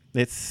of them.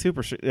 It's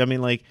super. I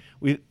mean, like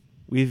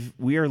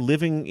we are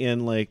living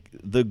in like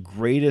the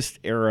greatest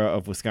era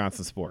of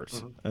Wisconsin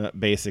sports,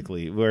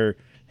 basically. Where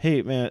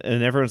hey man,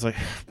 and everyone's like,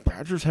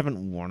 Badgers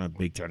haven't won a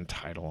Big Ten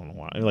title in a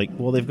while. Like,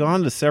 well, they've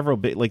gone to several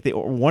big. Like they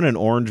won an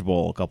Orange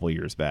Bowl a couple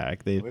years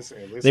back.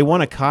 They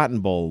won a Cotton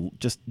Bowl.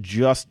 Just.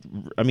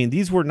 I mean,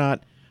 these were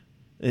not.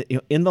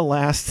 In the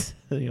last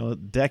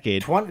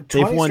decade, 20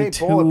 they've won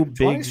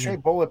 20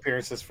 straight bowl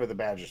appearances for the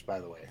Badgers, by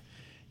the way.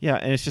 Yeah,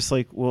 and it's just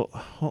like, well,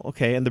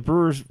 okay. And the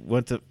Brewers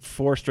went to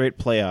 4 straight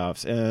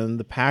playoffs, and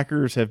the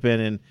Packers have been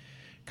in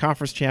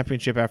conference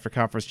championship after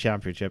conference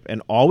championship,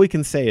 and all we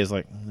can say is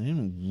like, they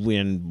didn't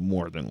win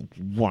more than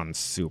 1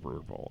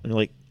 Super Bowl. And you're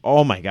like,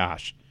 oh my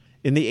gosh.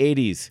 In the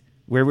 80s,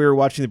 where we were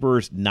watching the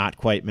Brewers not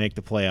quite make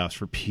the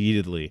playoffs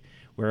repeatedly,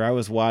 where I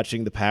was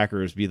watching the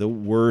Packers be the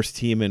worst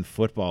team in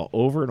football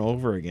over and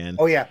over again.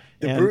 Oh yeah,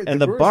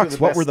 the Bucks.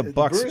 What were the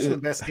Bucks? The Brewers were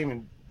the best team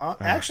in.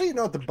 Actually, you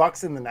know what? The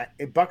Bucks in the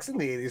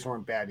 80s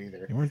weren't bad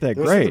either. They weren't that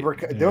great.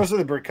 Those are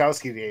the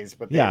Burkowski days,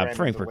 but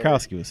Frank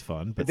Burkowski was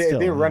fun, but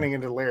they were running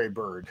into Larry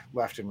Bird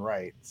left and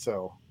right.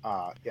 So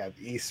the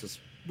East was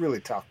really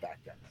tough back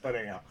then. But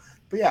anyhow,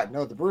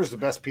 the Brewers are the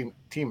best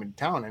team in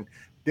town, and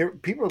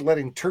people are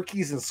letting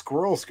turkeys and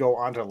squirrels go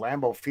onto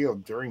Lambeau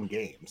Field during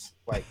games.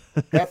 Like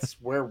that's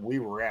where we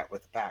were at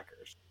with the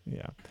Packers.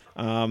 Yeah.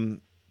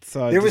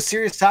 So there was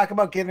serious talk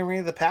about getting rid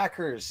of the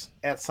Packers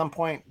at some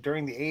point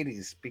during the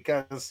 80s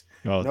because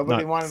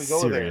nobody wanted to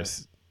go there.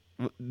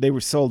 They were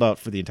sold out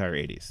for the entire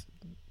 80s.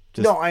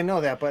 No, I know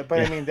that, but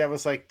I mean that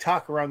was like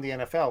talk around the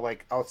NFL,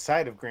 like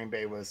outside of Green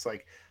Bay, was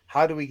like,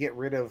 how do we get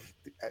rid of?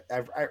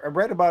 I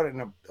read about it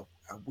in a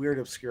weird,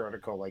 obscure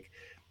article. Like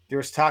there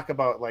was talk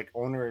about like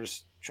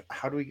owners.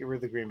 How do we get rid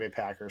of the Green Bay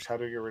Packers? How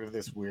do we get rid of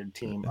this weird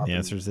team? The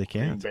answer is they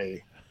can't. Green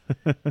Bay.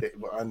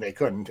 And they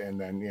couldn't,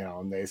 and then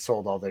and they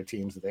sold all their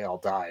teams, and they all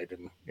died.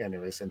 And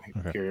anyways, and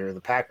here are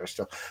the Packers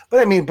still. But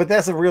I mean,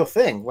 that's a real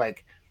thing.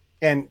 Like,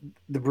 and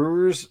the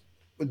Brewers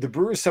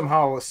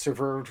somehow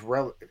survived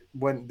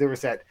when there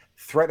was that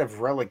threat of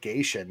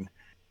relegation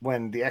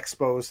when the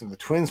Expos and the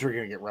Twins were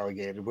going to get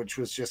relegated, which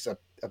was just a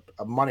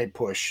money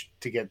push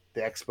to get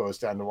the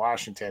Expos down to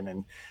Washington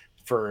and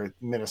for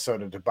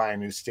Minnesota to buy a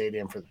new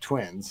stadium for the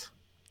Twins.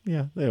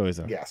 Yeah, they always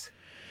are. Yes,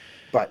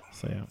 but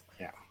yeah.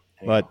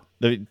 But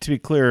to be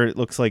clear, it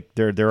looks like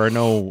there are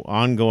no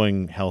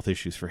ongoing health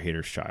issues for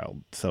Hader's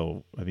child.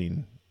 So, I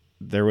mean,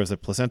 there was a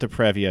placenta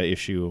previa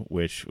issue,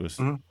 which was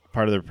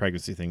part of the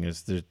pregnancy thing.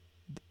 Is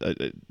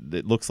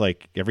it looks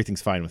like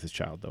everything's fine with his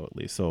child, though, at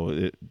least.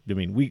 So,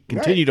 we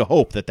continue to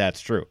hope that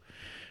that's true.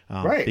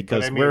 Right.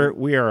 Because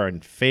we are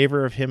in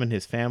favor of him and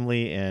his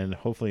family, and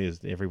hopefully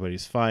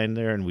everybody's fine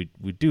there. And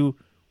we do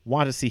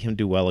want to see him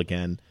do well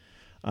again.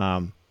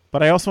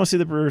 But I also want to see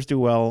the Brewers do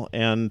well.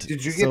 And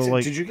did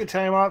you get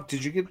time off?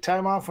 Did you get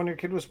time off when your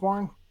kid was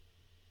born?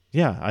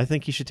 Yeah, I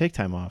think he should take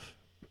time off.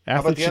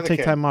 Athletes should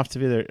take time off to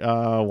be there.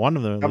 One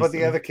of them. How about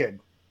the other kid?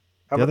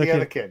 How about the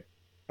other kid?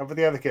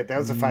 That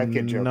was a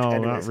 5-kid joke. No,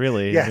 anyways. not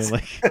really. Yes.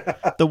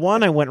 The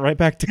one I went right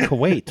back to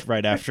Kuwait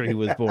right after he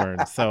was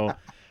born. So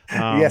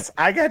yes,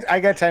 I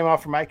got time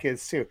off for my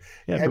kids too.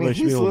 Yeah,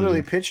 he's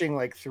literally pitching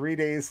like 3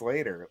 days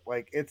later.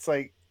 Like it's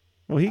like.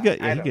 Well,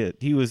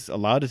 he was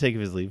allowed to take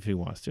his leave if he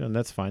wants to, and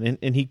that's fine.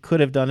 And he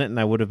could have done it, and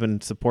I would have been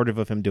supportive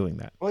of him doing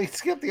that. Well, he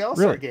skipped the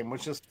All-Star game,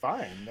 which is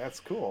fine. That's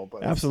cool.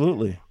 But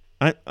absolutely.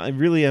 I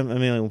really am.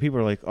 When people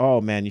are like,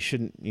 "Oh man, you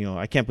shouldn't,"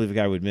 I can't believe a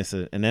guy would miss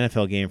an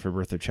NFL game for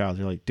birth of a child.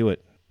 You're like, do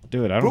it. I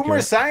don't care. Boomer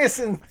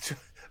Esiason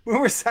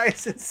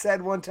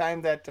said one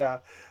time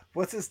that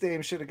what's his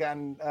name should have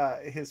gotten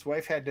his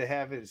wife had to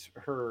have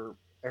her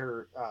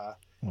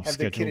have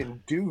the kid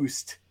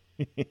induced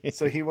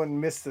so he wouldn't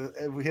miss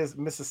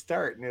a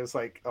start, and it was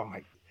like, oh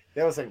my,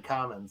 that was in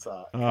Commons.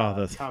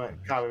 That's Common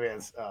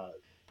Man's.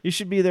 You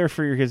should be there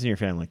for your kids and your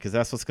family because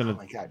that's what's gonna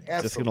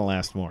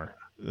last more.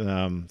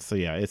 So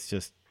yeah, it's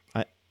just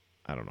I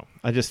don't know.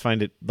 I just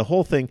find it the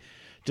whole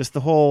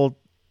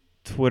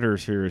Twitter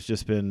sphere has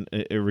just been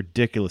a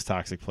ridiculous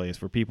toxic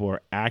place where people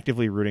are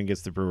actively rooting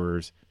against the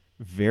Brewers,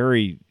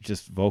 very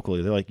just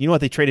vocally. They're like, you know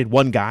what? They traded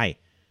one guy.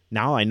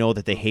 Now I know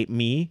that they hate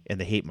me and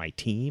they hate my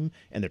team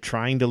and they're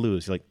trying to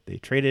lose. Like they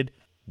traded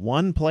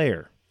one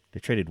player.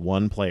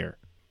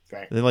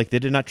 Right. They're like, they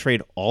did not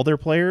trade all their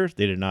players.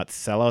 They did not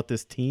sell out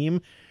this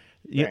team.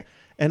 Right.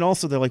 And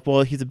also they're like,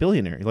 well, he's a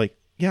billionaire. You're like,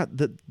 yeah,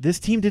 this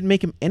team didn't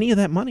make him any of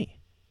that money.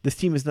 This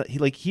team is not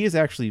he has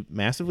actually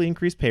massively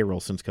increased payroll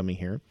since coming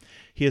here.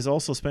 He has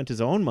also spent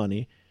his own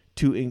money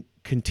to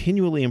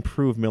continually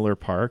improve Miller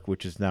Park,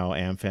 which is now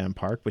AmFam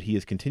Park, but he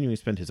has continually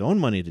spent his own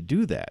money to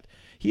do that.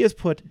 He has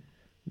put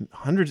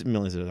hundreds of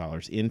millions of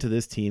dollars into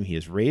this team. He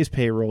has raised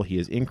payroll. He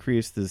has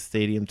increased the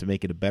stadium to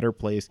make it a better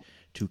place,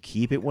 to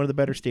keep it one of the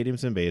better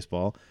stadiums in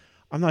baseball.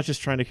 I'm not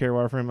just trying to care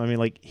about for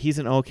him. He's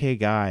an okay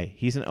guy.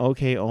 He's an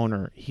okay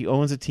owner. He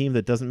owns a team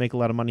that doesn't make a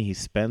lot of money. He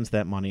spends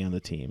that money on the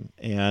team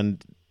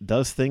and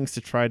does things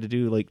to try to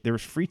do,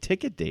 there's free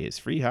ticket days,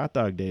 free hot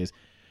dog days.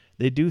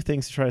 They do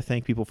things to try to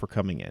thank people for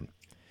coming in.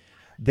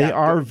 They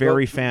are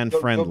very fan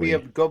friendly.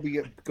 Go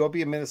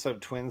be a Minnesota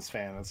Twins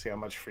fan and see how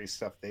much free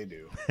stuff they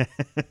do.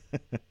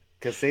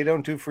 Because they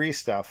don't do free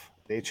stuff.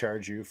 They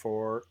charge you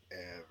for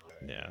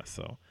everything. Yeah.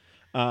 So,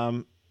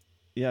 but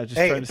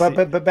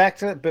back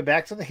to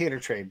the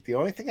Hader trade. The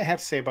only thing I have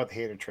to say about the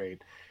Hader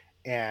trade,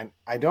 and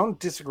I don't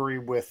disagree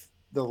with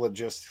the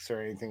logistics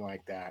or anything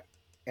like that.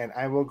 And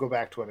I will go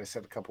back to what I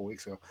said a couple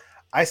weeks ago.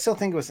 I still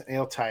think it was an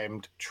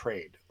ill-timed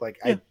trade.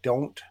 I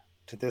don't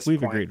to this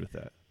point. We've agreed with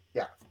that.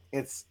 Yeah.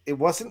 It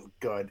wasn't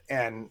good,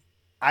 and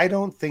I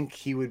don't think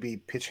he would be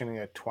pitching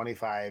a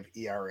 25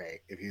 ERA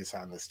if he was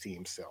on this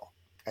team still.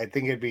 I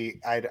think it'd be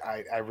I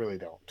really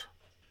don't.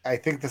 I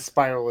think the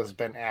spiral has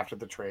been after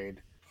the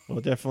trade. Well,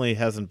 it definitely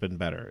hasn't been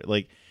better.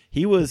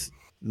 He was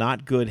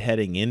not good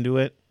heading into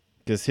it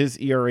because his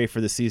ERA for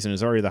the season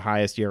is already the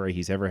highest ERA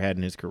he's ever had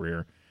in his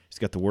career. He's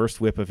got the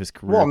worst whip of his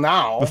career. Well,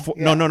 now.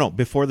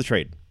 Before the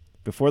trade.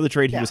 Before the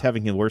trade, he was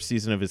having the worst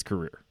season of his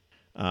career.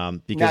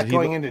 Not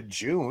going into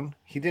June.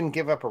 He didn't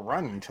give up a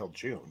run until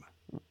June.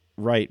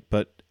 Right,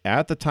 but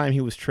at the time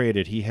he was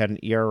traded, he had an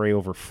ERA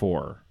over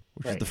 4,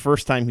 which is the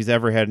first time he's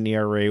ever had an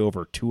ERA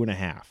over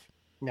 2.5.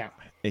 Yeah.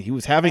 He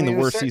was having the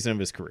worst season of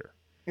his career.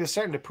 He was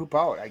starting to poop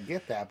out. I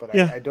get that, but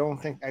I don't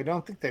think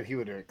that he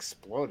would have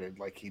exploded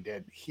like he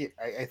did.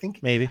 I think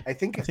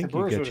if the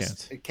Brewers would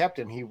have kept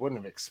him, he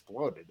wouldn't have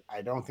exploded.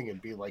 I don't think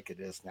it'd be like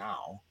it is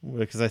now.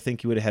 Because I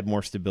think he would have had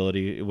more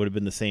stability. It would have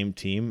been the same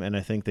team, and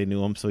I think they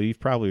knew him. So you're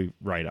probably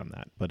right on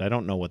that. But I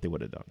don't know what they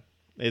would have done.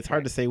 It's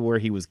hard to say where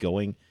he was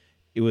going.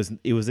 It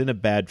was in a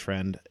bad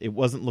trend. It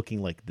wasn't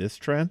looking like this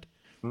trend,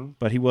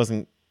 but he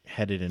wasn't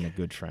headed in a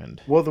good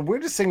trend. Well, the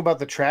weirdest thing about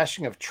the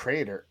trashing of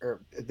Trader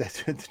or the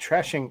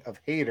trashing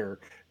of Hader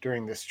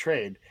during this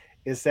trade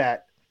is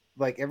that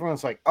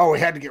everyone's like, oh, we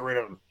had to get rid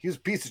of him. He was a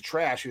piece of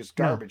trash. He was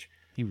garbage.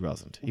 No, he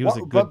wasn't. He was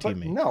a good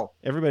teammate. No,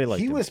 everybody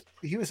liked him.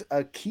 He was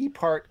a key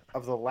part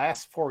of the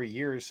last 4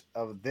 years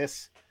of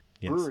this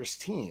Brewers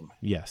team.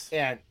 Yes,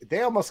 and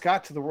they almost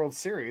got to the World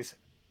Series.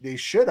 They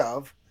should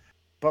have,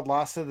 but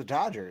lost to the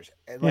Dodgers.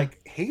 And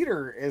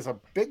Hader is a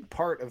big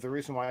part of the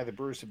reason why the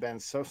Brewers have been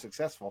so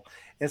successful.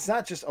 It's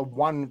not just a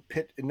one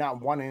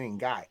inning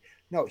guy.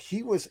 No,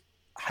 he was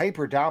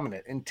hyper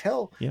dominant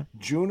until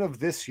June of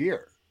this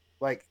year.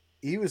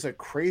 He was a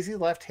crazy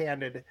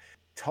left-handed,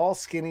 tall,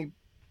 skinny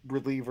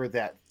reliever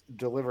that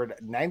delivered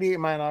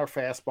 98-mile-an-hour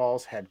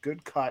fastballs, had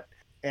good cut,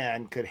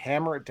 and could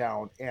hammer it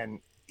down. And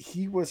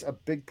he was a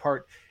big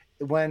part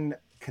when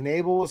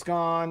Knebel was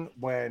gone,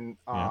 when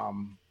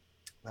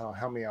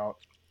help me out.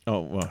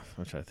 Oh, well,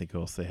 I'm trying to think who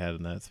else they had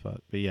in that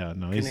spot. But yeah,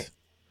 no, he's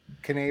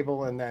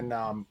Knable, and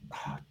then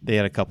they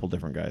had a couple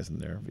different guys in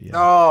there. But yeah.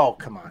 oh,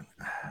 come on.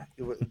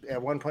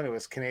 At one point it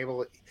was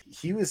Knable.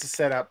 He was the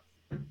setup,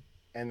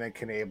 and then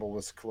Knable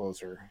was the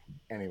closer.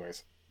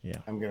 Anyways, Yeah.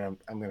 I'm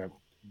gonna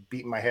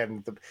beat my head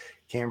into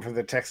came from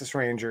the Texas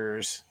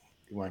Rangers.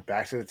 He went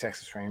back to the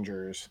Texas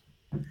Rangers.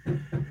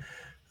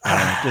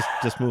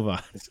 Just move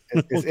on.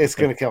 It's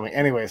going to kill me.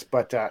 Anyways,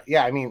 but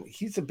yeah, I mean,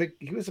 he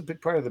was a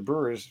big part of the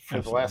Brewers for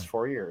Absolutely. the last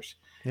 4 years.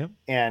 Yep.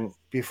 And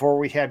before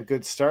we had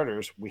good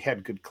starters, we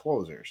had good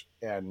closers,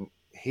 and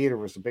Hader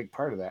was a big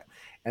part of that.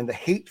 And the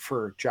hate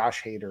for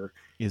Josh Hader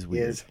Is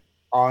weird. is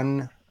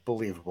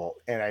unbelievable,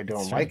 and I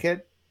don't It's like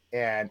it,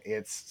 and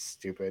it's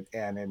stupid,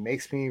 and it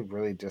makes me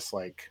really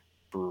dislike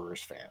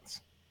Brewers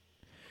fans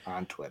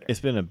on Twitter. It's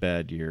been a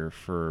bad year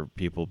for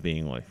people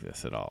being like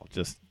this at all.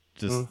 Just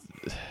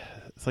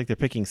it's like they're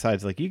picking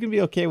sides. Like, you can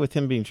be okay with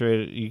him being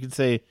traded. You can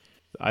say,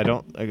 I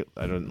don't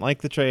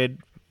like the trade,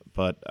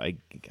 but I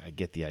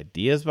get the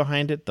ideas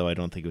behind it, though I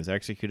don't think it was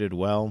executed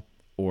well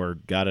or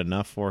got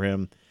enough for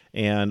him.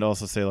 And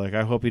also say, like,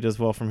 I hope he does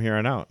well from here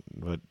on out.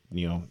 But,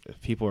 you know,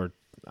 if people are,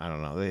 I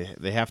don't know,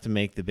 they have to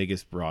make the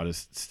biggest,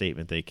 broadest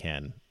statement they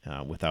can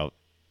without,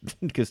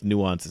 because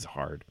nuance is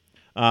hard.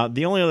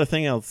 The only other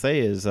thing I'll say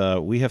is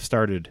we have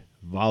started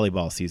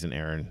volleyball season,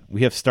 Aaron.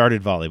 We have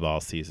started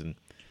volleyball season.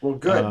 Well,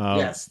 good.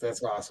 Yes,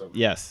 that's awesome.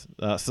 Yes.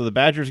 So the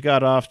Badgers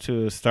got off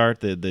to a start.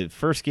 The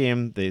first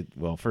game,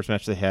 first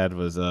match they had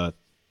was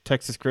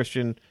Texas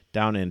Christian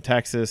down in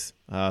Texas.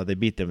 They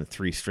beat them in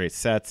 3 straight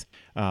sets.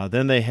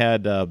 Then they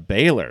had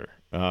Baylor,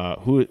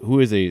 who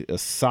is a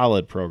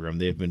solid program.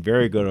 They've been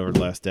very good over the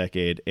last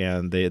decade,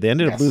 and they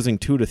ended up losing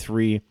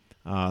 2-3.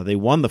 They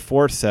won the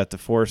 4th set to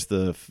force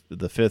the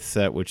 5th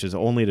set, which is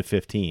only to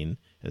 15,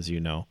 as you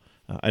know.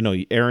 I know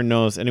Aaron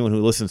knows. Anyone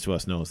who listens to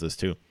us knows this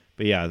too.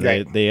 But yeah,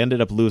 they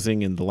ended up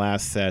losing in the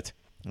last set.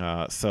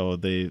 So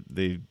they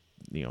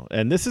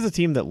and this is a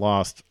team that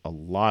lost a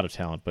lot of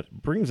talent, but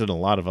brings in a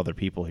lot of other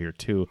people here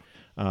too.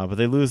 But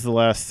they lose the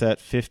last set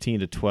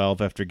 15-12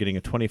 after getting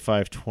a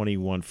 25-21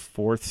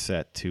 4th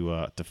set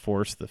to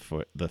force the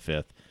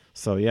 5th.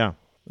 So yeah,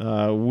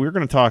 we're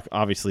going to talk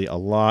obviously a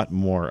lot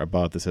more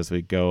about this as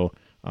we go.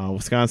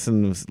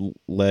 Wisconsin was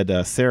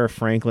led. Sarah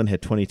Franklin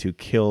had 22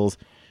 kills.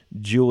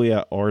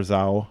 Julia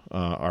Orzał,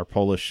 our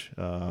Polish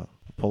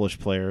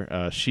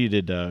player, she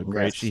did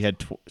great. Yes.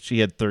 She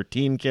had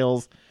 13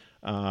 kills.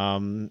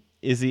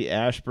 Izzy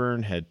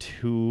Ashburn had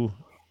 2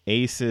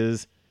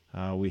 aces.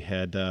 We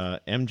had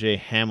MJ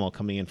Hamill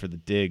coming in for the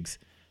digs.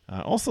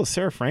 Also,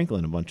 Sarah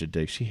Franklin, a bunch of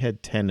digs. She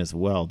had 10 as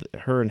well.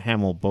 Her and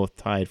Hamill both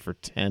tied for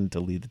 10 to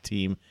lead the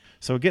team.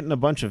 So getting a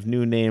bunch of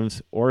new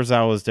names.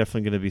 Orzał is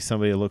definitely going to be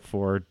somebody to look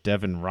for.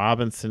 Devin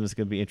Robinson is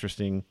going to be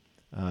interesting.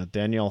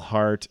 Danielle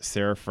Hart,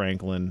 Sarah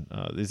Franklin.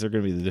 These are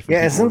going to be the different.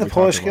 Yeah, isn't the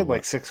Polish kid about.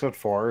 like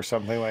 6'4" or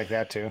something like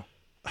that too?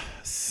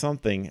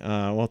 Something.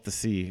 We'll have to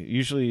see.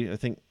 Usually, I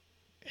think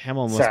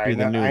Hamill must be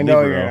the new I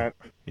know libero. you're not.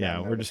 Yeah,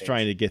 we're just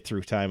trying to get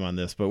through time on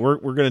this, but we're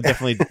going to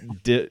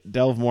definitely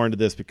delve more into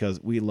this because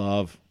we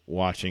love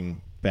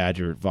watching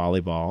Badger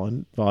volleyball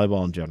and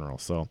volleyball in general.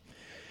 So,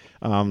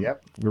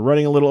 we're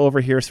running a little over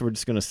here, so we're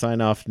just going to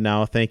sign off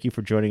now. Thank you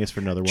for joining us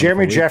for another one.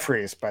 Jeremy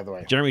Jeffries, by the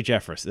way. Jeremy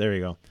Jeffries. There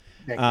you go.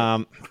 Thank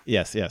you.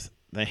 Yes.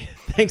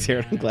 Thanks,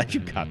 Aaron. I'm glad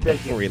you got that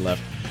before we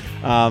left.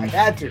 I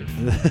had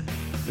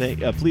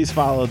to. Please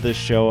follow this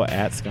show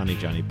at Scotty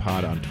Johnny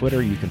Pod on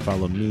Twitter. You can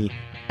follow me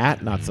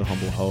at Not So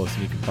Humble Host,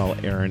 and you can follow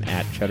Aaron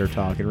at Cheddar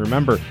Talk. And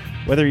remember,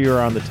 whether you're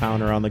on the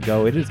town or on the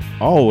go, it is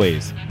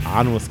always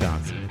on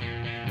Wisconsin.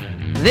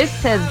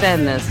 This has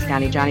been the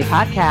Scotty Johnny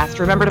Podcast.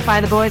 Remember to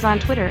find the boys on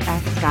Twitter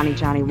at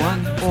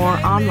ScottyJohnny1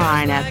 or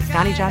online at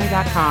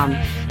ScottyJohnny.com.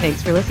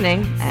 Thanks for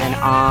listening, and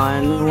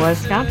on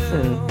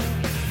Wisconsin.